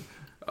best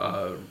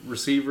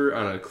receiver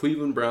on a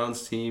Cleveland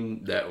Browns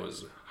team that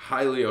was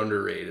highly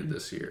underrated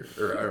this year,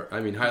 or I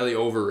mean highly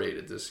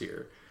overrated this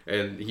year.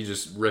 And he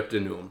just ripped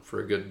into him for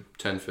a good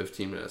 10,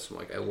 15 minutes. I'm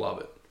like, I love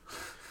it.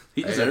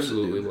 He I deserves it,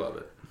 absolutely dude. love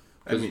it.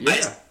 I mean,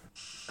 yeah.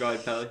 Go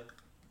ahead, Pelly.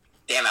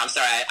 Damn it, I'm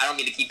sorry. I don't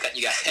mean to keep cutting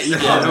you guys.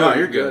 No,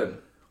 you're good.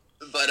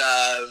 But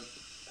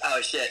oh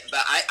shit.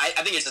 But I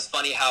think it's just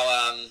funny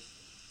how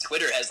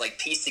Twitter has like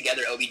pieced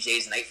together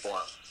OBJ's night for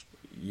him.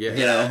 Yeah.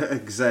 Yeah,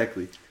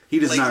 exactly. He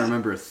does Like- not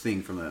remember a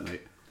thing from that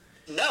night.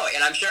 No,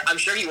 and I'm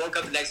sure he woke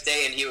up the next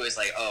day and he was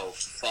like, oh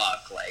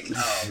fuck, like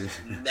oh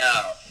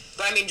no.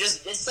 But I mean,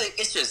 just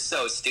it's just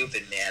so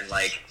stupid, man.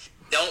 Like,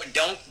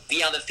 don't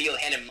be on the field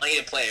handing money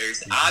to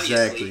players.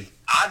 Exactly.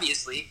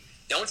 Obviously,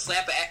 don't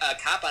slap a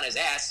cop on his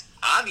ass.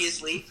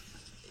 Obviously,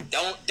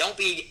 don't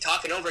be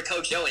talking over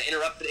Coach O and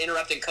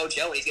interrupting Coach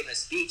O when he's giving a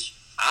speech.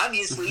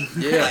 Obviously,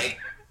 Yeah. like,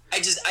 I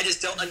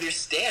just don't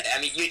understand. I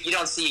mean, you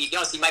don't see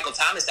Michael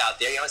Thomas out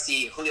there. You don't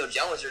see Julio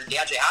Jones or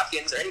DeAndre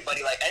Hopkins or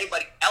anybody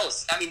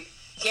else. I mean,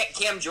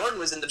 Cam Jordan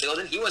was in the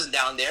building. He wasn't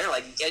down there.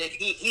 Like, and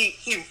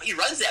he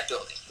runs that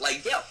building.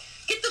 Like, yo,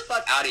 get the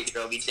fuck out of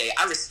here, OBJ.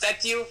 I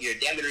respect you. You're a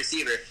damn good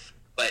receiver,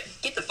 but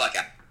get the fuck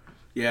out.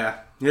 Yeah,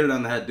 hit it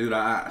on the head, dude.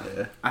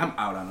 I'm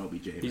out on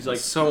OBJ. He's man. like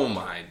So am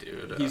I,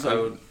 dude. He's I like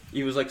would-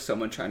 he was like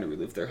someone trying to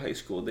relive their high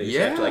school days.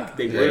 Yeah, after, like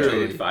they literally.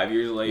 graduated 5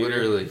 years later.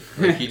 literally.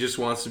 Like, he just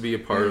wants to be a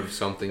part of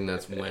something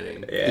that's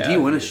winning. Yeah, Did he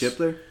win a just- ship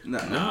there?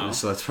 no.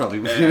 So that's probably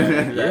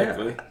Yeah,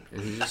 exactly.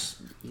 And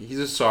he's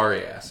a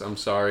sorry ass. I'm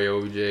sorry,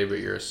 OBJ, but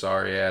you're a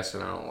sorry ass,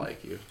 and I don't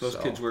like you. Those So.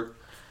 kids work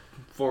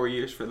 4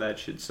 years for that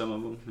shit. Some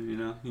of them, you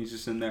know. He's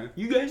just in there.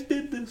 You guys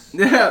did this.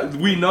 Yeah,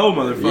 we know,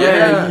 motherfucker.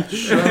 Yeah,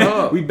 shut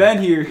up. We've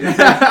been here.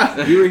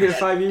 We were here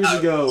 5 years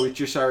ago with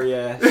your sorry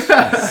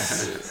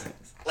ass.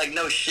 Like,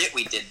 no shit,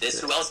 we did this.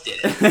 Who else did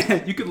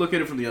it? You could look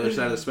at it from the other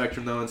side of the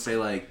spectrum, though, and say,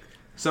 like,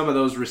 some of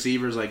those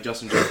receivers, like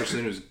Justin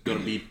Jefferson, who's going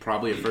to be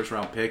probably a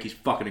first-round pick, he's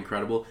fucking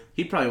incredible.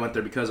 He probably went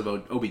there because of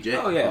OBJ.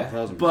 Oh,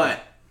 yeah.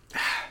 But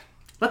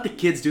let the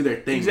kids do their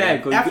thing.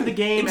 Exactly. Man. After the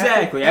game,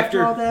 exactly.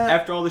 after all that.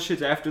 after all the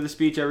shit, after the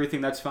speech,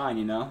 everything, that's fine,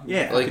 you know?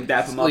 Yeah. You can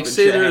dap him up Like and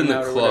say shit, they're in hang the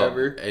out or club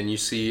whatever. and you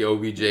see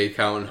OBJ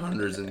counting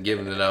hundreds and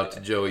giving it out to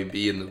Joey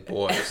B and the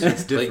boys.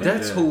 different, Like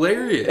that's yeah.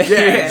 hilarious. Yeah,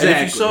 And if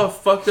exactly. you saw a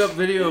fucked up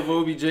video of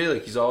OBJ,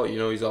 like he's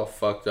all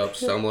fucked up,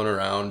 stumbling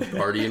around,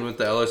 partying with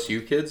the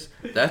LSU kids,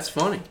 that's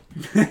funny.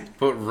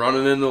 But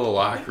running into the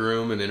locker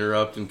room and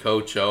interrupting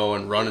Coach O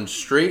and running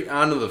straight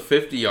onto the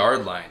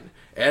 50-yard line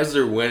as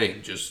they're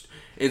winning, just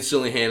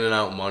instantly handing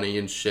out money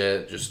and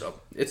shit.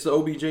 It's the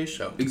OBJ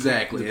show.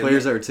 Exactly. The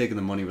players that were taking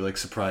the money were like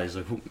surprised,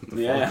 like, "Who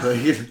the Yeah. fuck?"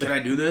 Like, Can I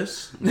do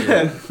this?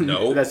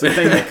 No. That's the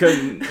thing they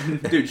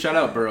couldn't. Dude, shout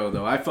out Burrow,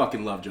 though. I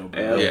fucking love Joe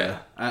Burrow. Yeah.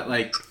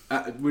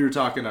 We were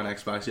talking on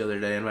Xbox the other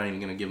day. I'm not even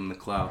going to give him the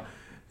clout.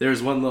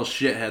 There's one little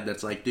shithead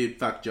that's like, dude,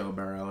 fuck Joe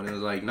Burrow. And it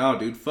was like, no,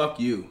 dude, fuck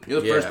you. You're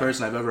the first Yeah.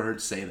 person I've ever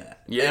heard say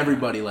that. Yeah.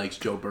 Everybody likes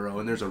Joe Burrow,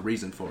 and there's a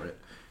reason for it.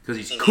 Because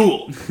he's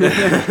cool.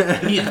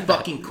 He is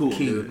fucking cool,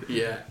 dude.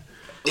 Yeah.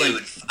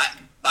 Dude,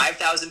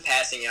 5,000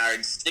 passing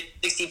yards,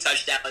 60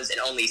 touchdowns, and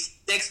only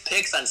 6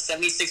 picks on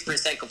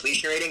 76%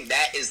 completion rating.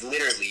 That is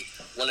literally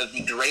one of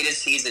the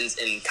greatest seasons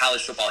in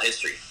college football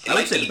history. It I would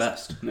might say be- the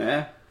best.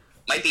 Yeah,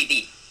 Might be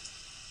the.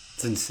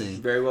 it's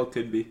insane. very well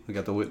could be. We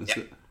got to witness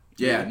Yeah. it.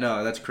 Yeah,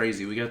 no, that's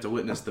crazy. We got to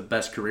witness the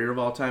best career of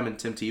all time in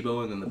Tim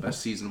Tebow and then the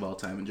best season of all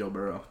time in Joe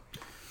Burrow.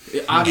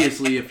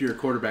 Obviously, if you're a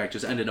quarterback,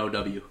 just end in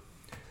OW.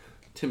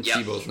 Tim Yep.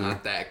 Tebow's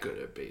not that good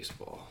at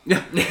baseball.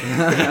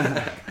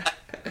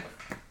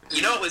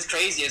 You know what was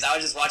crazy is I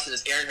was just watching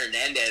this Aaron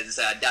Hernandez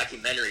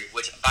documentary,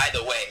 which, by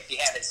the way, if you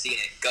haven't seen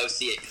it, go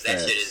see it because that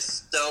shit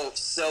is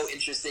so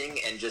interesting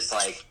and just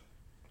like,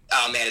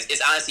 oh man,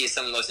 it's honestly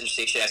some of the most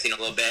interesting shit I've seen in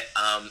a little bit.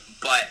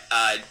 But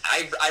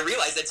I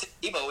realized that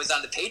Tim Tebow was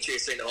on the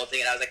Patriots during the whole thing,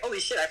 and I was like, holy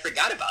shit, I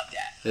forgot about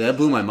that. Yeah, that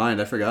blew my mind.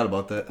 I forgot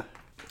about that.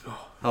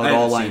 How I it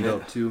all haven't lined seen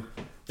up too.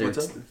 What's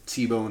It's- up?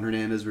 Tebow and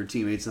Hernandez were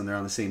teammates, and they're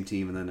on the same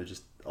team, and then it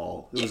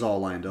was all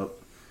lined up.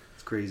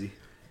 It's crazy.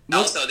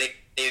 Also, they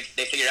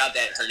figured out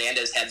that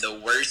Hernandez had the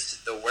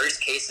worst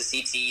case of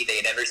CTE they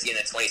had ever seen in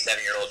a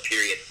 27-year-old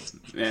period.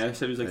 Yeah, I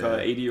said he was like an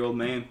 80-year-old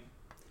man.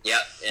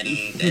 Yep, and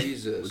With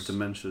Jesus.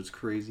 dementia, it's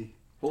crazy.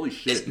 Holy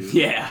shit, dude.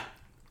 Yeah.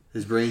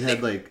 His brain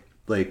had like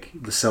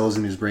the cells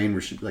in his brain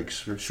were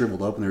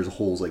shriveled up, and there's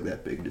holes like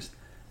that big just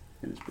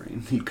in his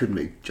brain. He couldn't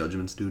make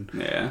judgments, dude.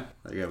 Yeah.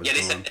 That guy was yeah,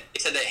 they gone.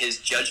 said that his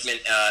judgment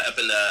up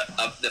in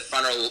the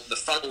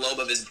frontal lobe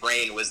of his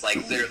brain was like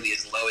literally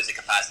as low as it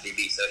could possibly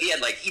be. So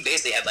he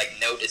basically had like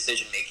no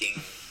decision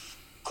making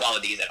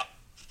qualities at all.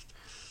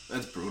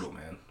 That's brutal,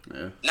 man.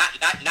 Yeah.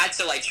 Not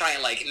to like try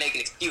and like make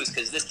an excuse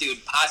because this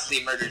dude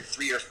possibly murdered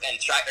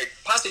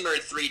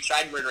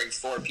tried murdering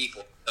 4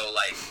 people. So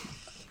like,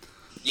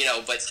 you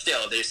know, but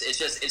still, it's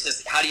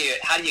just how do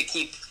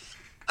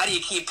you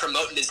keep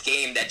promoting this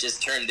game that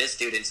just turned this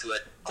dude into a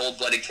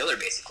cold-blooded killer,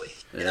 basically?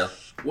 You know?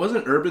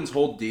 Wasn't Urban's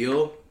whole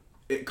deal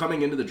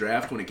coming into the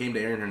draft when it came to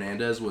Aaron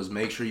Hernandez was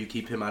make sure you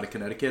keep him out of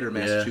Connecticut or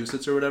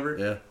Massachusetts or whatever?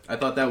 Yeah. I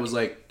thought that was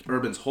like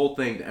Urban's whole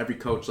thing to every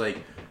coach, like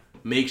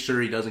make sure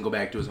he doesn't go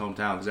back to his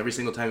hometown because every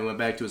single time he went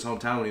back to his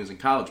hometown when he was in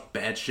college,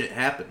 bad shit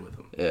happened with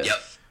him. Yeah. Yep.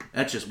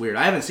 That's just weird.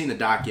 I haven't seen the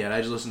doc yet. I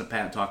just listened to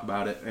Pat talk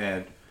about it,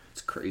 and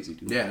It's crazy,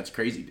 dude. yeah, it's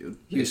crazy, dude.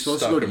 He was supposed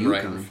to Stuck go to him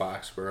right in UConn.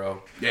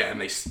 Foxborough. Yeah,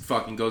 and they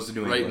fucking goes to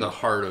New England. Right in the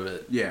heart of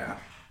it. Yeah.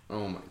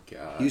 Oh my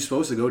god. He was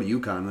supposed to go to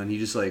UConn, and then he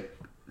just like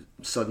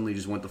suddenly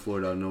just went to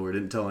Florida out of nowhere,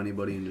 didn't tell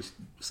anybody, and just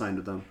signed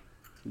with them.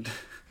 It's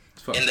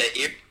fucking And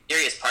the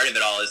eeriest part of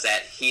it all is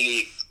that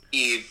he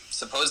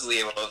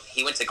supposedly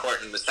he went to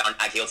court and was found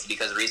not guilty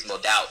because of reasonable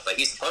doubt, but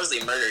he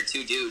supposedly murdered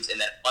 2 dudes and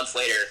then a month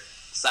later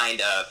signed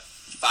a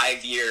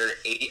 5-year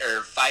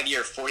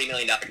 $40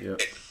 million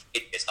Yep.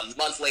 a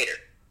month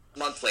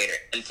later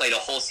and played a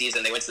whole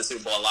season. They went to the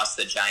Super Bowl and lost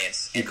to the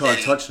Giants. He And caught a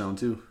then- touchdown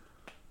too.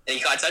 And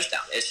he caught a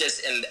touchdown. It's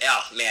just, and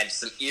oh man, just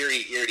some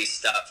eerie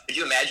stuff. Could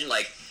you imagine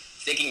like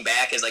thinking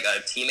back as like a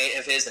teammate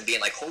of his and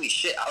being like, holy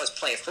shit, I was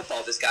playing football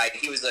with this guy.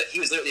 He was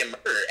literally a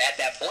murderer at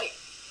that point.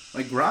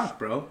 like Gronk,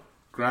 bro.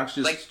 Gronk's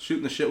just Like-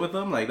 shooting the shit with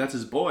him. Like that's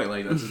his boy.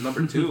 Like that's his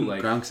number 2.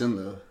 Like Gronk's in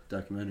the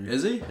documentary.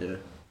 is he? Yeah.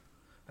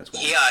 That's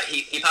cool.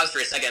 He paused for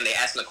a second. They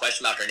asked him a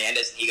question about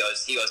Hernandez, and he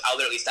goes, I'll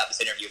literally stop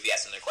this interview if you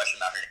ask him a question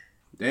about Hernandez.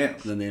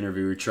 Damn. Then the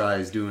interviewer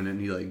tries doing it, and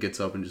he like gets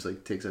up and just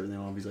like takes everything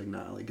off. He's like,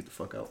 "Nah, like get the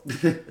fuck out."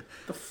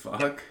 The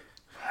fuck.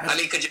 I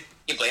mean, could you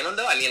blame him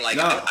though? I mean, like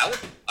No. I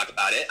wouldn't talk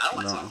about it. I don't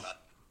want to No. talk about it.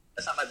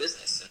 That's not my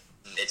business.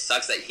 And it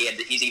sucks that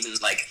he's even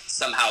like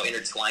somehow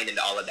intertwined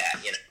into all of that,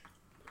 you know.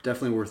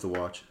 Definitely worth the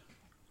watch.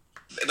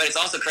 But it's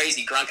also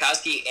crazy.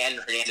 Gronkowski and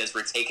Hernandez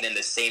were taken in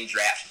the same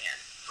draft,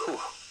 man.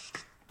 Whew.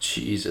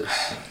 Jesus.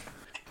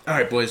 All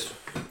right, boys.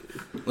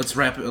 Let's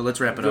wrap it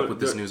up with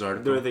this news The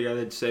article. other thing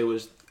I'd say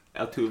was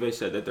Altuve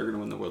said that they're going to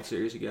win the World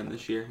Series again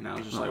this year. And I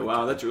was just like,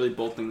 wow, that's a really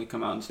bold thing to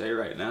come out and say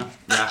right now.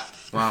 Yeah.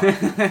 Wow.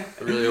 I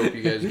really hope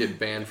you guys get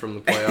banned from the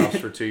playoffs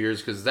for 2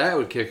 years because that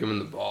would kick him in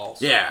the balls.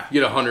 Yeah.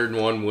 You get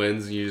 101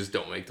 wins and you just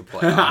don't make the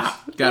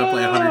playoffs. Got to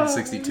play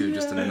 162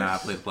 just to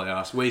not play the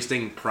playoffs,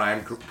 wasting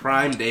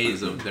prime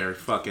days of their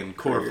fucking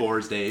core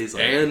fours days.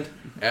 Like, And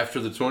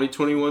after the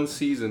 2021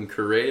 season,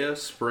 Correa,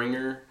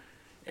 Springer,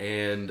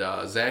 and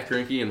Zach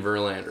Greinke and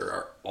Verlander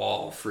are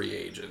all free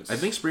agents. I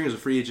think Springer's a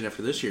free agent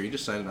after this year. He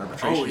just signed an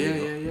arbitration. Oh, yeah,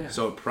 deal. yeah.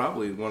 So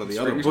probably one of the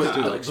Springer's other good, ones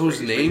too. too. Like those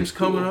Springer's names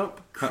cool. coming up: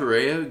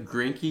 Correa,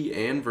 Greinke,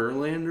 and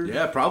Verlander.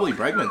 Yeah, probably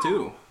Bregman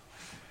too.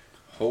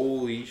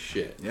 Holy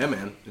shit! Yeah,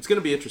 man, it's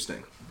gonna be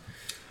interesting.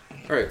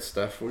 All right,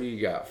 Steph, what do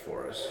you got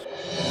for us?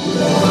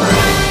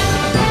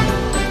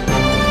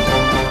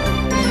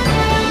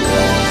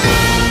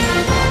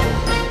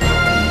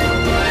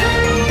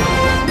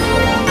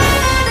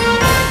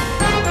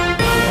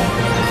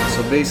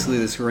 So basically,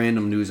 this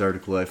random news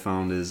article I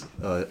found is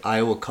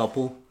Iowa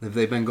couple.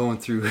 They've been going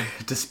through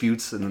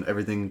disputes and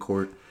everything in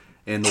court,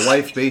 and the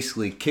wife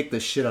basically kicked the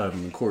shit out of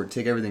him in court,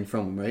 take everything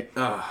from him. Right?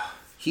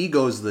 He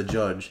goes to the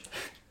judge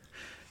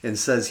and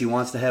says he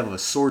wants to have a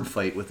sword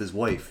fight with his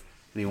wife,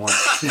 and he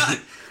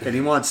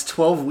wants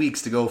 12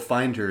 weeks to go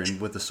find her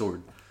and with a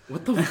sword.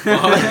 What the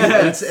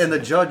fuck? And the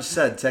judge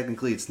said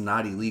technically it's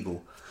not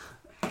illegal,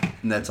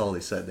 and that's all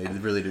they said. They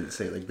really didn't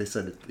say they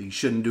said you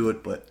shouldn't do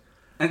it, but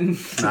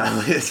it's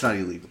not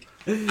illegal.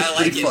 I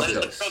like it. fucked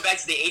Let's up. go back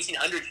to the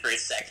 1800s for a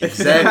second.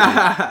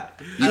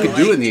 Exactly. You could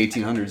do it in the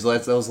 1800s.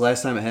 That was the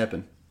last time it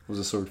happened. It was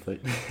a sword fight.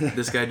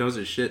 This guy knows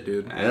his shit,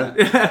 dude.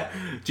 Yeah.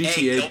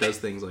 GTA Hey, does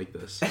things like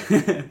this.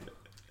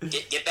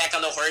 Get back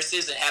on the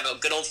horses and have a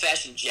good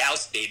old-fashioned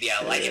joust, baby.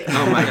 I like it.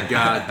 Oh my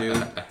god,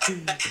 dude.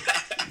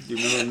 Dude,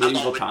 remember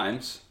medieval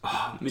times?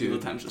 Medieval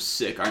times was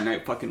sick. Our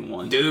Knight fucking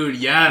won. Dude,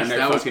 yes, Our Knight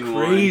that was fucking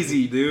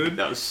crazy, won. dude.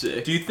 That was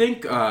sick. Do you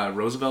think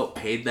Roosevelt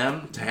paid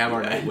them to have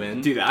our Knight win?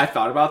 Dude, I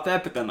thought about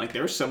that, but then like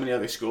there were so many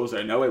other schools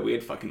there. No way we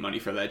had fucking money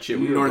for that shit.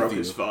 We were broke Northview.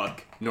 as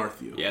fuck.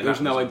 Northview. Yeah, there's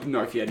no way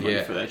Northview had money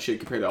Yeah. for that shit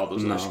compared to all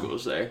those other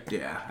schools there.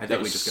 Yeah, I That think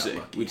we was just sick.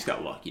 got lucky. We just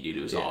got lucky, dude.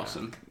 It was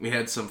awesome. We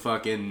had some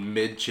fucking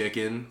mid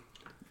chicken.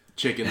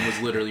 Chicken was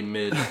literally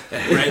mid.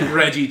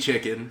 Reggie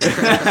chicken.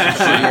 Shitty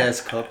ass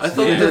cups. I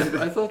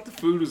thought the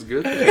food was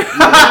good. Dude, I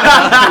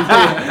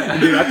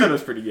thought it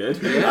was pretty good.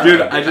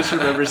 Dude, I just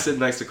remember sitting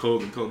next to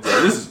Colton. And Colton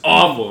said, "This is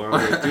awful." I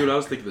was like, "Dude, I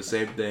was thinking the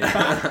same thing."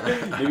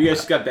 Maybe you guys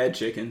just got bad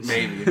chickens.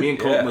 Maybe. Me and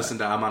Colton listened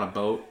to "I'm on a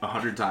Boat"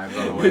 100 times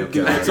on the way up.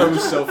 Dude, that song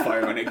was so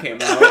fire when it came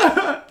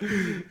out.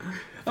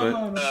 I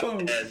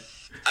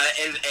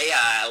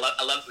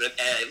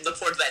look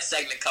forward to that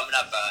segment coming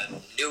up.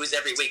 News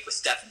every week with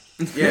Stefan.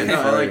 Yeah,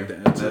 no, I like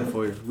that. That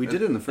for you. We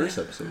did it in the first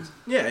episode.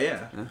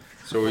 Yeah.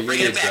 So are you Bring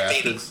gonna it get back,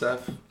 drafted, baby.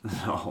 Steph?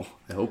 No,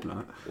 I hope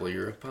not. Well,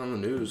 you're up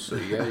on the news, so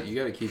you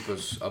gotta keep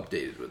us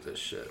updated with this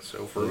shit.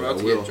 So if we're Yeah, about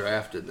to I will. get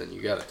drafted, then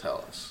you gotta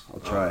tell us.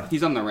 I'll try.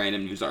 He's on the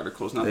random news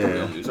articles, not the Yeah.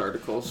 real news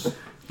articles.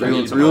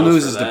 Real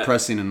news is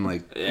depressing and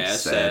like Yeah,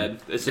 it's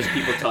sad. sad. It's just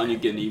people telling you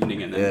good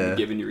evening and then Yeah.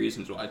 giving you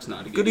reasons why it's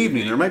not a good, Good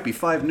evening. There might be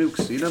 5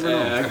 nukes. You never know.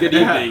 Yeah, good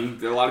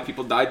evening. A lot of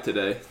people died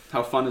today.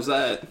 How fun is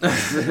that?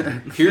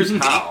 Here's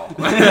how.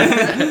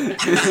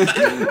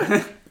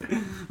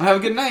 Have a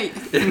good night.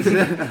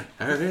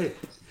 All right.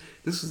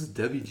 This is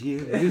the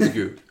WGN News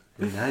Group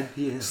at 9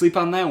 p.m. Sleep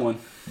on that one.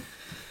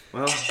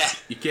 Well,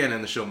 you can't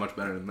end the show much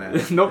better than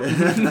that. Nope.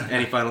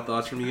 Any final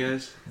thoughts from you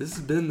guys? This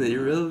has been the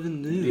Irrelevant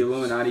News. The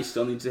Illuminati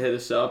still needs to hit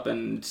us up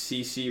and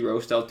CC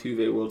Roast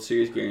Altuve World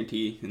Series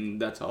guarantee, and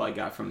that's all I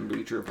got from the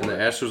Bleacher And the Report.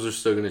 Astros are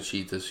still going to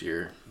cheat this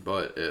year,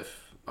 but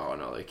oh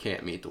no, they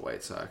can't meet the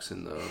White Sox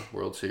in the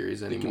World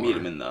Series You anymore. can meet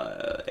him in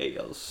the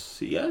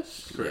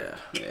ALCS.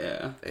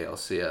 Yeah.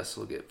 ALCS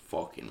will get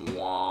fucking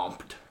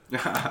whomped.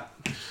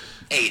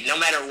 Hey, no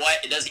matter what,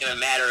 it doesn't even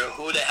matter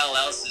who the hell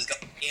else is going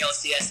to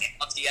ALCS,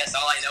 LCS.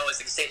 All I know is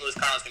the St. Louis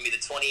Cardinals going to be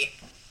the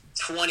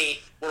 2020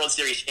 World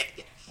Series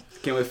champion.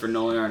 Can't wait for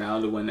Nolan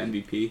Arenado to win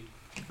MVP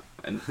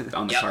and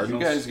on the Yep. You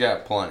Cardinals. guys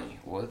got plenty.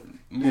 What?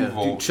 Move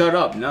over. Dude, shut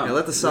up. No. Yeah,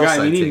 let the South we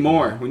Side need take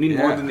more. them. We need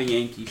more Yeah. than the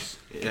Yankees.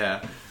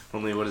 Yeah.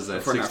 Only, what is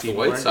that, For now, 16 the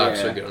White more? Sox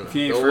Yeah. are gonna If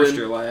you ain't go first, in.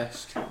 you're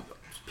last.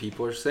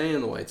 People are saying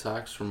the White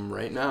Sox from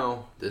right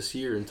now, this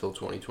year until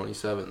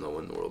 2027, they'll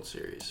win the World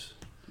Series.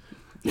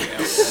 I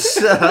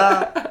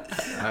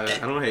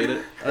don't hate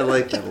it. I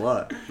like that a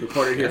lot.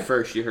 Recorded here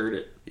first. You heard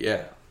it.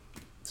 Yeah.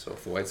 So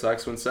if the White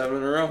Sox win 7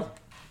 in a row,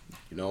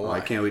 you know Oh, why? I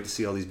can't wait to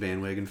see all these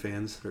bandwagon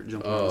fans start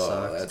jumping on the Oh,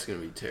 Sox. that's gonna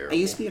be terrible. I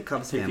used to be a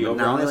Cubs Take fan, the but over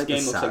now on I this like the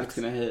game. Looks like Sox. it's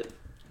gonna hit.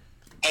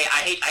 Hey, I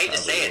hate to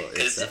say it Probably will.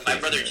 because It's my definitely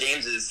brother gonna be.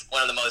 James is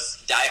one of the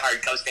most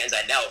diehard Cubs fans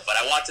I know. But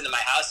I walked into my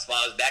house while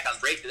I was back on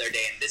break the other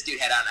day, and this dude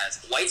had on a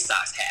White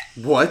Sox hat.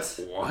 What?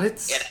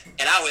 What?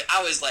 And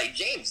I was like,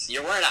 James,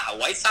 you're wearing a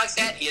White Sox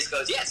hat? He just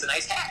goes, yeah, it's a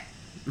nice hat.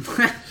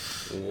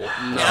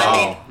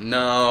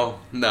 No.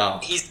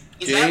 He's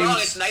James- not wrong.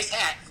 It's a nice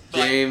hat. But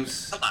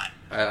James, come on.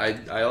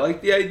 I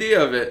like the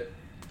idea of it,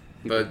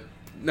 but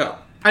no.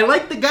 I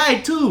like the guy,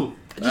 too.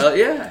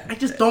 Yeah. I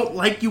just don't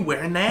like you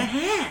wearing that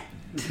hat.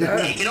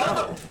 Take it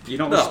off. You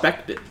don't No.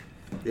 respect it.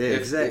 Yeah,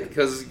 exactly.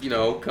 Because,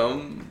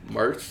 come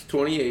March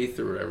 28th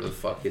or whatever the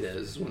fuck it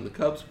is, when the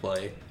Cubs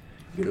play,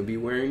 you're going to be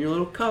wearing your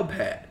little Cub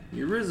hat,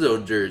 your Rizzo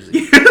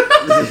jersey.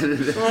 I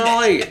don't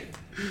like it.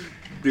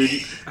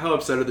 Dude, how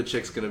upset are the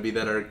chicks going to be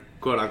that are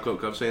quote-unquote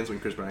Cubs fans when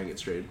Chris Bryant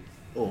gets traded?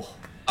 Oh,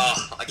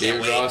 Oh, I can't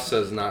David wait. Ross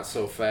says not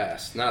so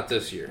fast. Not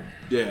this year,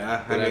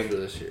 Yeah, but I after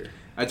mean, this year.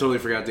 I totally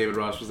forgot David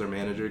Ross was their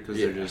manager because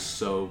Yeah. they're just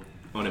so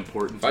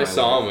unimportant. If I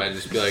saw him, I'd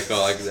just be like,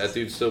 oh, like, that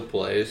dude still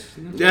plays.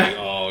 Yeah. Like,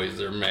 oh, he's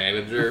their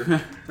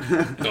manager.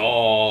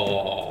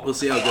 Oh. We'll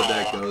see how good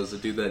that goes. The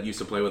dude that used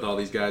to play with all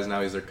these guys,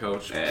 now he's their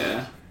coach.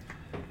 Yeah.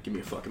 Give me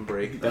a fucking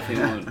break.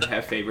 Definitely don't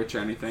have favorites or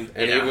anything.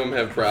 Any of them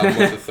have problem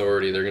with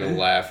authority, they're going to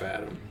laugh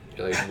at him.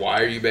 You're like, why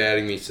are you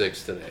batting me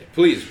 6 today?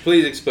 Please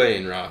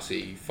explain, Rossi,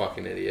 you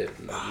fucking idiot.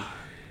 And then,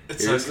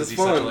 It Here's sucks the because he's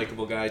such a fun.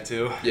 likable guy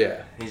too.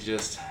 yeah. He's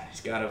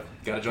gotta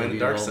join maybe the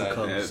dark all the side.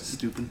 Cubs. Yeah.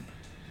 Stupid.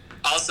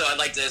 Also, I'd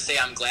like to say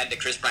I'm glad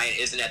that Chris Bryant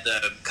isn't at the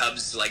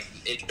Cubs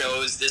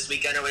intros this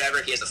weekend or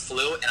whatever. He has a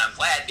flu, and I'm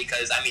glad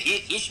because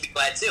he should be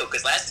glad too.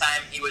 Because last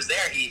time he was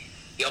there, he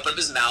opened up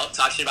his mouth,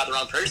 talked shit about the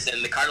wrong person,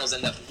 and the Cardinals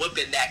ended up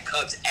whooping that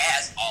Cubs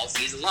ass all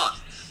season long.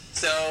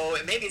 So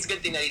maybe it's a good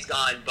thing that he's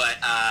gone, but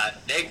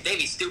they'd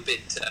be stupid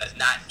to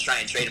not try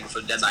and trade him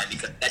before the deadline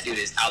because that dude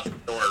is out the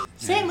door.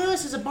 St.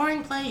 Louis is a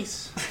boring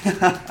place.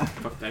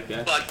 Fuck that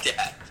guy. Fuck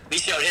that. We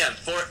showed him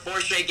four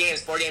straight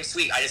games, 4-game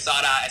sweep. I just saw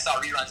it. I saw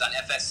reruns on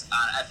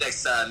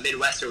FX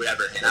Midwest or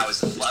whatever, and I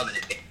was loving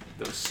it.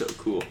 That was so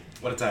cool.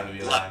 What a time to be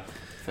alive.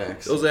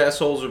 Facts. Those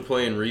assholes are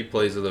playing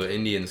replays of the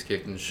Indians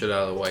kicking shit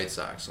out of the White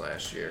Sox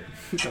last year.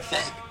 Tough.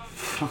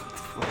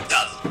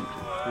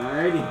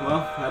 Alrighty, well,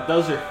 that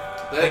does her.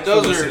 Thanks for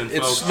listening, It's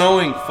folks.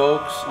 snowing,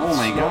 folks. Oh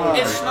my god.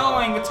 It's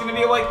snowing. It's gonna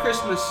be a white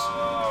Christmas.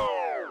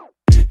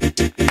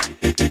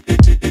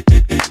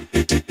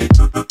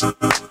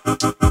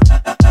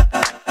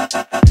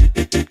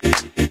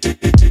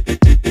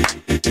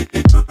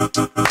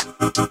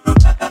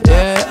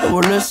 Yeah,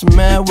 well, this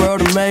mad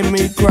world that made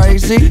me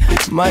crazy.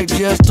 Might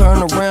just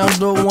turn around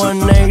to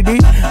 180.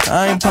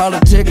 I ain't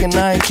politicking,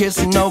 I ain't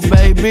kissing no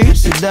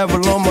babies. The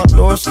devil on my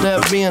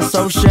doorstep being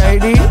so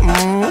shady.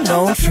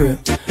 Don't trip.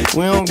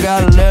 We don't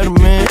gotta let him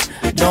in.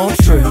 Don't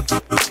trip.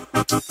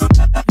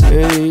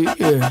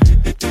 Yeah.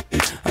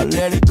 I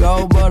let it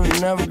go, but I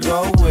never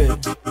go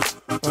with it.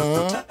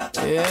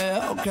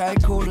 Yeah, okay,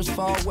 cool as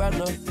fall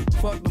weather.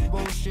 Fuck the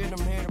bullshit,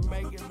 I'm here to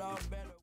make it.